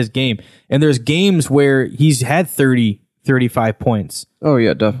his game. And there's games where he's had 30, 35 points. Oh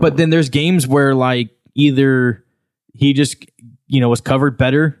yeah, definitely. But then there's games where either he just, was covered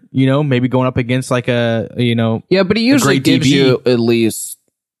better, maybe going up against a. Yeah, but he usually gives you at least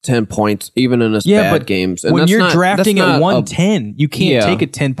 10 points, even in his bad games. And when you're drafting at 110, you can't take a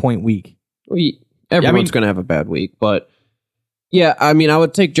 10-point week. Everyone's going to have a bad week, but I mean, I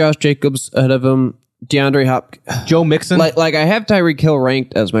would take Josh Jacobs ahead of him. DeAndre Hopkins, Joe Mixon. I have Tyreek Hill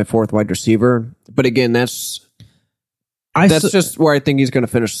ranked as my 4th wide receiver, but again, that's just where I think he's going to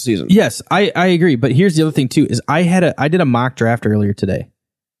finish the season. Yes, I agree. But here's the other thing too: is I did a mock draft earlier today,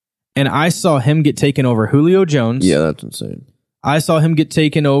 and I saw him get taken over Julio Jones. Yeah, that's insane. I saw him get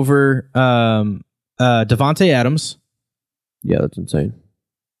taken over Devontae Adams. Yeah, that's insane.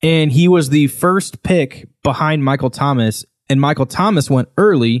 And he was the first pick behind Michael Thomas, and Michael Thomas went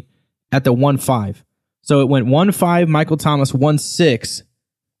early at the 1-5. So it went 1-5, Michael Thomas, 1-6,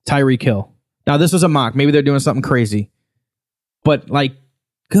 Tyreek Hill. Now, this was a mock. Maybe they're doing something crazy. But,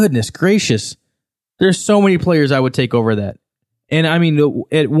 goodness gracious, there's so many players I would take over that. And, I mean,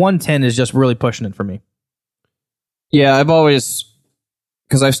 at 110 is just really pushing it for me. Yeah, I've always...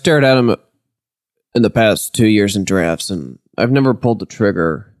 Because I've stared at him in the past 2 years in drafts, and I've never pulled the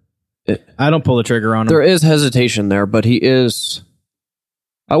trigger. I don't pull the trigger on him. There is hesitation there, but he is...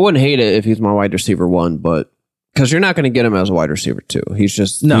 I wouldn't hate it if he's my wide receiver 1, but because you're not going to get him as a wide receiver 2. He's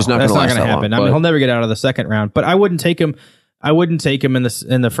just he's not going to happen. I mean, he'll never get out of the second round. But I wouldn't take him. I wouldn't take him in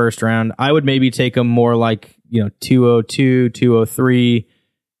the first round. I would maybe take him more 202, 203,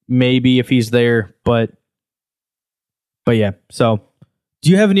 maybe if he's there. But yeah. So,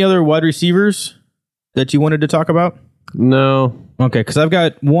 do you have any other wide receivers that you wanted to talk about? No. Okay, because I've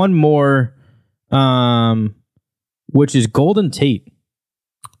got one more, which is Golden Tate.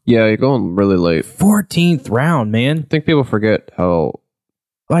 Yeah, you're going really late. 14th round, man. I think people forget how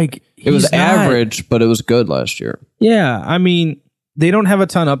it was average, but it was good last year. Yeah, I mean, they don't have a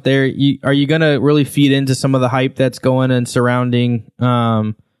ton up there. Are you going to really feed into some of the hype that's going and surrounding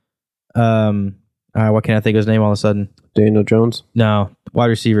what can I think of his name all of a sudden? Daniel Jones? No, wide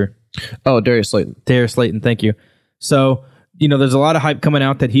receiver. Oh, Darius Slayton. Darius Slayton, thank you. So, there's a lot of hype coming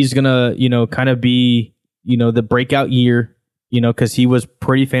out that he's going to, kind of be, the breakout year. because he was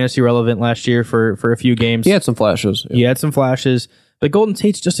pretty fantasy relevant last year for a few games. He had some flashes. Yeah. He had some flashes. But Golden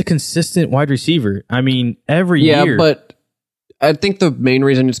Tate's just a consistent wide receiver. I mean, every year. Yeah, but I think the main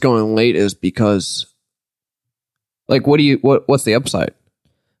reason it's going late is because, like, what's the upside?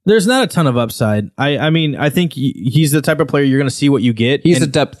 There's not a ton of upside. I mean, I think he's the type of player you're going to see what you get. He's a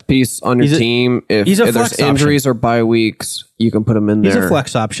depth piece on your team. If there's injuries or bye weeks, you can put him in there. He's a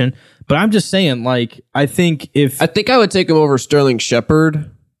flex option. But I'm just saying, like, I think I would take him over Sterling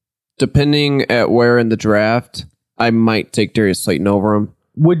Shepard, depending at where in the draft. I might take Darius Slayton over him.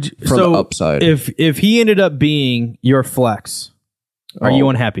 The upside? If he ended up being your flex, are you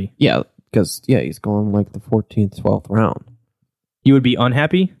unhappy? Yeah, because he's going like the 14th, 12th round. You would be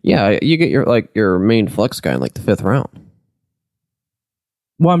unhappy? Yeah, you get your main flex guy in like the 5th round.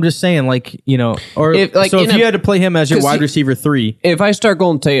 Well, I'm just saying, if you had to play him as your wide receiver 3. If I start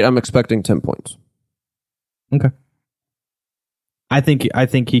Golden Tate, I'm expecting 10 points. Okay. I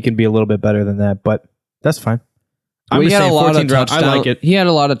think he can be a little bit better than that, but that's fine. I'm just saying 14th round. I like it. He had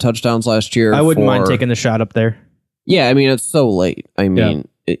a lot of touchdowns last year. I wouldn't mind taking the shot up there. Yeah, I mean, it's so late. I mean,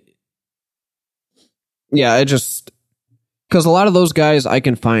 because a lot of those guys I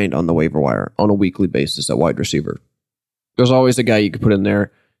can find on the waiver wire on a weekly basis at wide receiver. There's always a guy you could put in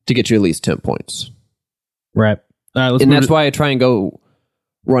there to get you at least 10 points. Right. And that's why I try and go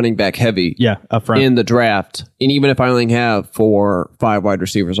running back heavy up front in the draft. And even if I only have 4 or 5 wide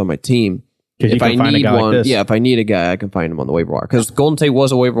receivers on my team, if I need one, if I need a guy, I can find him on the waiver wire. Because Golden Tate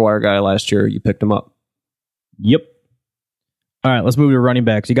was a waiver wire guy last year. You picked him up. Yep. All right, let's move to running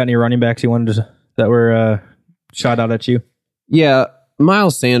backs. You got any running backs you wanted that were shot out at you? Yeah,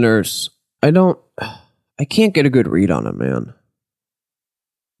 Miles Sanders. I can't get a good read on him, man.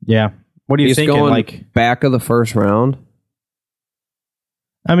 Yeah. What are you thinking? Going like back of the 1st round?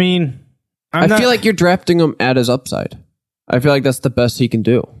 I mean, I feel like you're drafting him at his upside. I feel like that's the best he can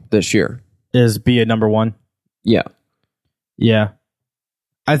do this year. Is be a number 1? Yeah. Yeah.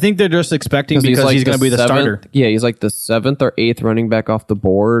 I think they're just expecting because he's going to be the starter. Yeah, he's like the 7th or 8th running back off the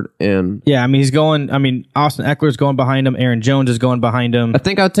board. And yeah, I mean, Austin Eckler's going behind him. Aaron Jones is going behind him. I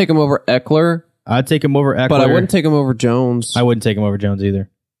think I'd take him over Eckler. I'd take him over Eckler. But I wouldn't take him over Jones. I wouldn't take him over Jones either.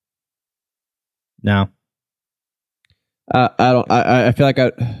 No. I feel like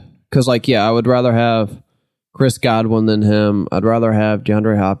I would rather have Chris Godwin than him. I'd rather have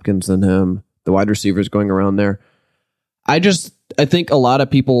DeAndre Hopkins than him. The wide receivers going around there. I think a lot of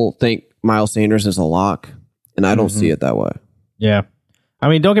people think Miles Sanders is a lock, and I don't see it that way. Yeah. I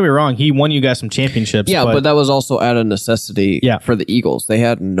mean, don't get me wrong. He won you guys some championships. Yeah, but that was also out of necessity for the Eagles. They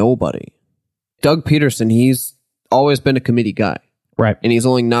had nobody. Doug Peterson, he's always been a committee guy. Right. And he's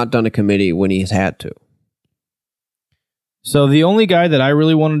only not done a committee when he's had to. So the only guy that I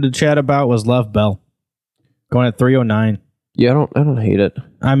really wanted to chat about was Lev Bell. Going at 309. Yeah, I don't hate it.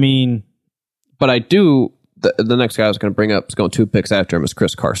 I mean, but I do. The next guy I was going to bring up is going 2 picks after him is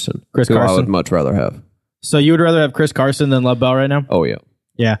Chris Carson. Who I would much rather have. So you would rather have Chris Carson than Lev Bell right now? Oh yeah,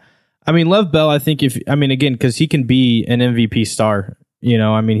 yeah. I mean, Lev Bell. I think again, because he can be an MVP star. He's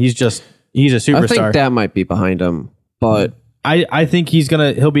a superstar. I think that might be behind him, but I think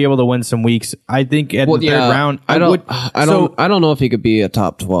he'll be able to win some weeks. I think at the 3rd round, I don't know if he could be a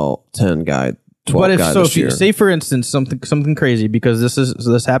top 10 guy. But if you say, for instance, something crazy, because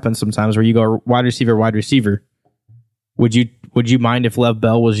this happens sometimes where you go wide receiver, would you mind if Lev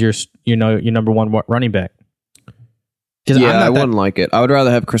Bell was your number 1 running back? Yeah, I wouldn't like it. I would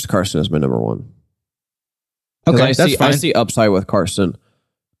rather have Chris Carson as my number 1. Okay, that's fine. I see upside with Carson.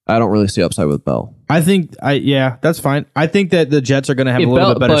 I don't really see upside with Bell. That's fine. I think that the Jets are going to have a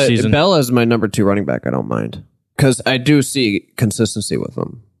little bit better season. Bell as my number 2 running back, I don't mind, because I do see consistency with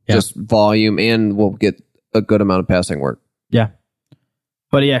him. Yeah. Just volume, and we'll get a good amount of passing work. Yeah.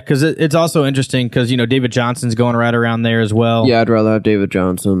 But yeah, because it's also interesting because, David Johnson's going right around there as well. Yeah, I'd rather have David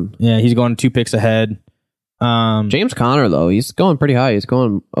Johnson. Yeah, he's going 2 picks ahead. James Conner, though, he's going pretty high. He's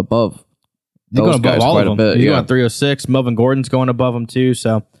going above all of them. He's going 306. Melvin Gordon's going above him, too.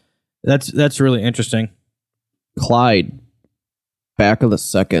 So that's really interesting. Clyde, back of the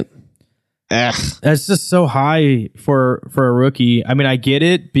 2nd. That's just so high for a rookie. I mean, I get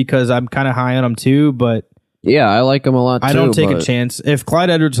it because I'm kind of high on him too, but yeah, I like him a lot too. I don't take a chance. If Clyde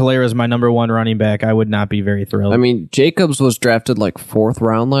Edwards-Helaire is my number 1 running back, I would not be very thrilled. I mean, Jacobs was drafted like 4th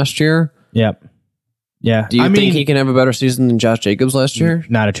round last year. Yep. Yeah. Do you think he can have a better season than Josh Jacobs last year?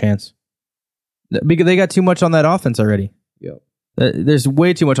 Not a chance. Because they got too much on that offense already. Yep. There's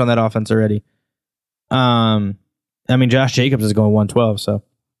way too much on that offense already. Josh Jacobs is going 112, so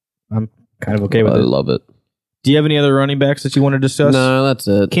I'm kind of okay with it. I love it. Do you have any other running backs that you want to discuss? No, that's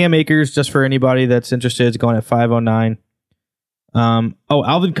it. Cam Akers, just for anybody that's interested, is going at 509.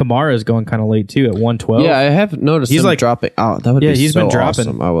 Alvin Kamara is going kind of late too at 112. Yeah, I have noticed he's him dropping. Oh, that would be he's so been dropping.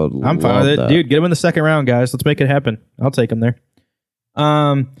 Awesome. I'm fine with it, that. Dude. Get him in the second round, guys. Let's make it happen. I'll take him there.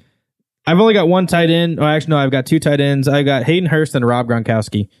 I've only got one tight end. Oh, actually, no, I've got two tight ends. I got Hayden Hurst and Rob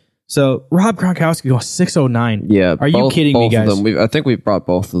Gronkowski. So Rob Gronkowski goes 609. Yeah, are you kidding me, guys? Of them. I think we've brought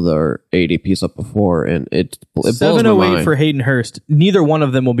both of their ADPs up before, and it 708 for Hayden Hurst. Neither one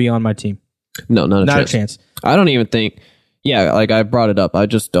of them will be on my team. No, not a chance. I don't even think. Yeah, like I brought it up. I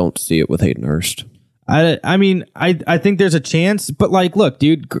just don't see it with Hayden Hurst. I mean, I think there's a chance, but like, look,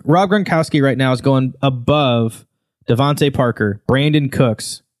 dude, Rob Gronkowski right now is going above Devontae Parker, Brandon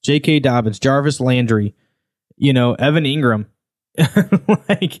Cooks, J.K. Dobbins, Jarvis Landry, Evan Ingram.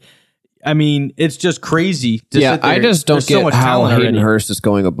 Like, I mean, it's just crazy. I just don't get so much how Hayden Hurst is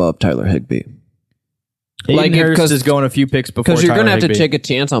going above Tyler Higbee. Hayden Hurst is going a few picks before because you're going to have to take a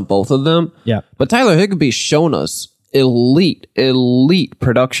chance on both of them. Yeah, but Tyler Higbee's shown us elite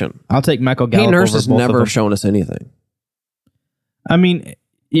production. I'll take Michael Gallup. Hayden Hurst has never shown us anything. I mean,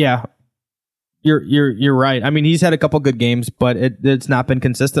 yeah, you're right. I mean, he's had a couple good games, but it's not been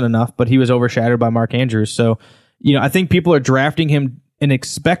consistent enough. But he was overshadowed by Mark Andrews. So, I think people are drafting him and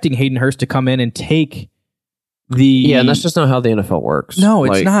expecting Hayden Hurst to come in and take the. Yeah, and that's just not how the NFL works. No,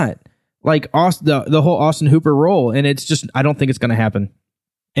 it's not. Like the whole Austin Hooper role, and it's just I don't think it's going to happen.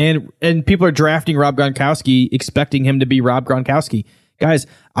 And people are drafting Rob Gronkowski, expecting him to be Rob Gronkowski. Guys,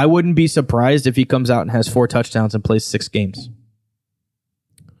 I wouldn't be surprised if he comes out and has 4 touchdowns and plays 6 games.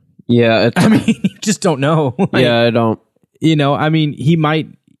 Yeah, I mean, you just don't know. Yeah, I don't. I mean, he might.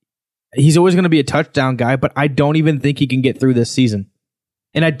 He's always going to be a touchdown guy, but I don't even think he can get through this season.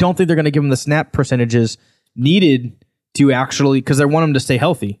 And I don't think they're going to give him the snap percentages needed to actually, because they want him to stay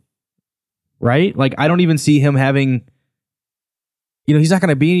healthy. Right? Like, I don't even see him having, he's not going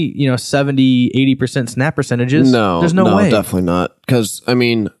to be, 70, 80% snap percentages. No, there's no way. Definitely not. Because, I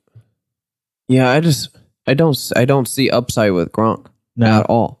mean, yeah, I don't see upside with Gronk at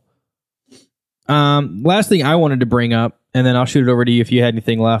all. Last thing I wanted to bring up, and then I'll shoot it over to you if you had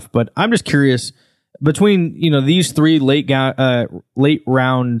anything left, but I'm just curious, between, these 3 late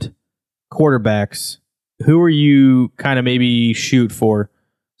round quarterbacks, who are you kind of maybe shoot for?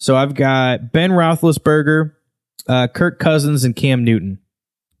 So I've got Ben Roethlisberger, Kirk Cousins, and Cam Newton.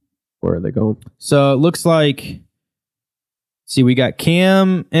 Where are they going? So it looks like, we got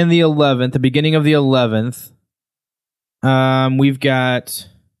Cam in the 11th, the beginning of the 11th. We've got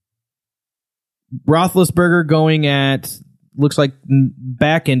Roethlisberger going at, looks like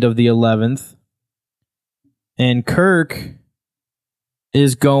back end of the 11th. And Kirk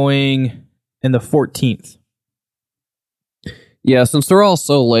is going in the 14th. Yeah, since they're all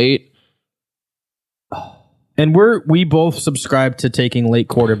so late. And we both subscribe to taking late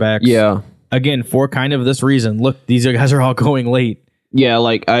quarterbacks. Yeah. Again, for kind of this reason. Look, these guys are all going late. Yeah,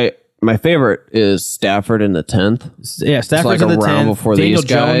 like my favorite is Stafford in the 10th. Yeah, Stafford's in the 10th. Before Daniel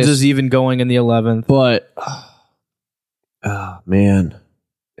these guys. Jones is even going in the 11th. But, man.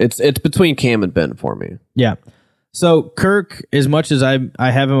 It's between Cam and Ben for me. Yeah. So Kirk, as much as I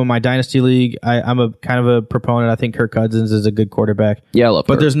have him in my dynasty league, I'm a kind of a proponent. I think Kirk Cousins is a good quarterback. Yeah, I love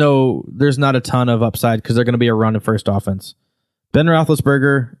but Kirk. There's not a ton of upside because they're going to be a run and first offense. Ben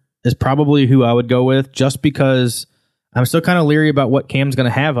Roethlisberger is probably who I would go with, just because I'm still kind of leery about what Cam's going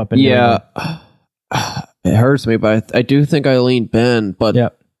to have up in It hurts me, but I do think I lean Ben.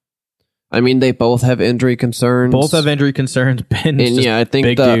 But I mean, they both have injury concerns. Ben is just I think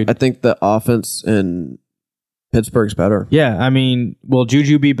big dude. I think the offense in Pittsburgh's better. Yeah, I mean, will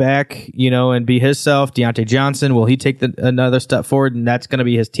Juju be back, and be himself? Deontay Johnson, will he take another step forward, and that's going to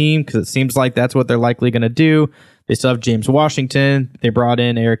be his team? Because it seems like that's what they're likely going to do. They still have James Washington. They brought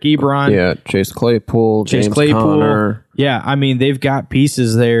in Eric Ebron. Yeah, Chase Claypool, James Conner. Yeah, I mean, they've got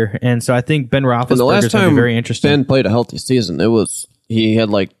pieces there. And so I think Ben Roethlisberger is going to be very interesting. Ben played a healthy season. He had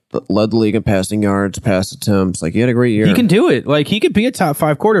led the league in passing yards, pass attempts. Like, he had a great year. He can do it. Like, he could be a top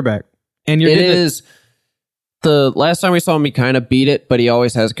 5 quarterback. And the last time we saw him, he kind of beat it, but he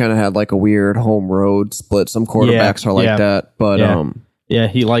always has kind of had like a weird home road split. Some quarterbacks are like that, but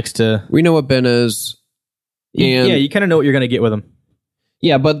he likes to. We know what Ben is. You kind of know what you're going to get with him.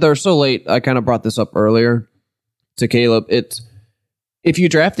 Yeah, but they're so late. I kind of brought this up earlier to Caleb. It's if you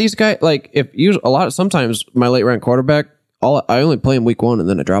draft these guys, like sometimes my late round quarterback, I only play him week 1 and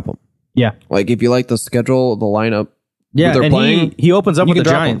then I drop him. Yeah, like if you like the schedule, the lineup. Yeah, and he opens up with the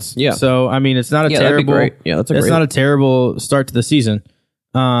Giants. Yeah, so I mean, it's not a terrible. Great. Yeah, it's not a terrible start to the season.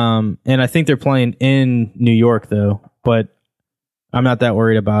 And I think they're playing in New York though, but I'm not that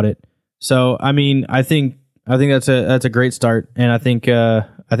worried about it. So I mean, I think that's a great start, and I think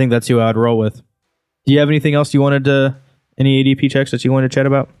that's who I'd roll with. Do you have anything else you wanted to Any ADP checks that you want to chat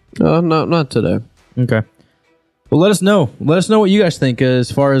about? Not today. Okay. Well, let us know. Let us know what you guys think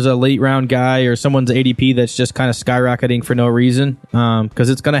as far as a late round guy or someone's ADP that's just kind of skyrocketing for no reason, because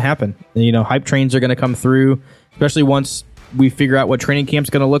it's going to happen. Hype trains are going to come through, especially once we figure out what training camp's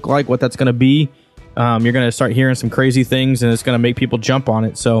going to look like, what that's going to be. You're going to start hearing some crazy things, and it's going to make people jump on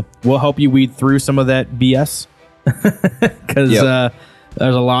it. So we'll help you weed through some of that BS because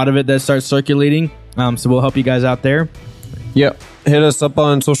there's a lot of it that starts circulating. So we'll help you guys out there. Yep. Hit us up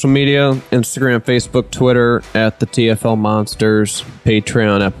on social media, Instagram, Facebook, Twitter, at the TFL Monsters,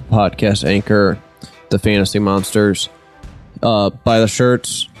 Patreon, Apple Podcast, Anchor, the Fantasy Monsters. Buy the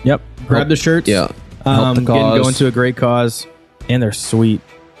shirts. Yep. Grab the shirts. Yeah. Help the cause. Going to a great cause, and they're sweet.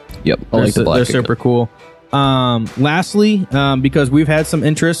 Yep. They're super cool. Lastly, because we've had some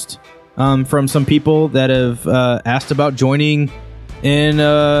interest from some people that have asked about joining in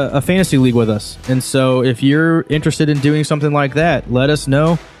a fantasy league with us. And so if you're interested in doing something like that, let us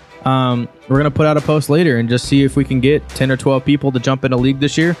know. We're going to put out a post later and just see if we can get 10 or 12 people to jump in a league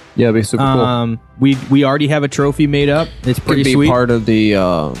this year. Yeah, it'd be super cool. We already have a trophy made up. It's pretty sweet. Part of the...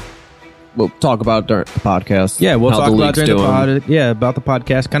 we'll talk about during the podcast. Yeah, we'll talk about during the pod. Yeah, about the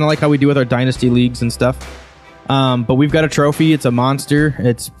podcast. Kind of like how we do with our dynasty leagues and stuff. But we've got a trophy. It's a monster.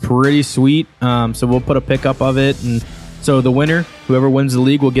 It's pretty sweet. So we'll put a pickup of it, and so the winner, whoever wins the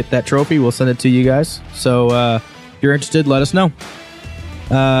league, will get that trophy. We'll send it to you guys. So if you're interested, let us know.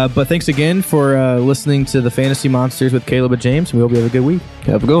 But thanks again for listening to the Fantasy Monsters with Caleb and James. We hope you have a good week.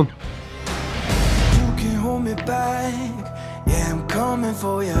 Have a good one. You can hold me back. Yeah, I'm coming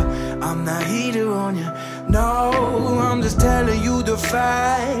for you. I'm not heater on you. No, I'm just telling you the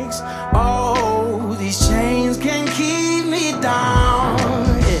facts. Oh, these chains can keep me down.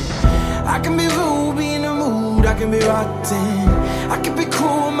 Yeah. I can be rude, be in the mood. I can be rotten. I can be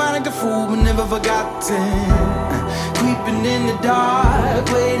cruel, man, like a fool, but never forgotten. Creeping in the dark,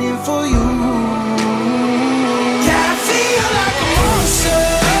 waiting for you. Yeah, I feel like a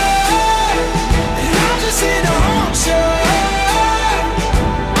monster.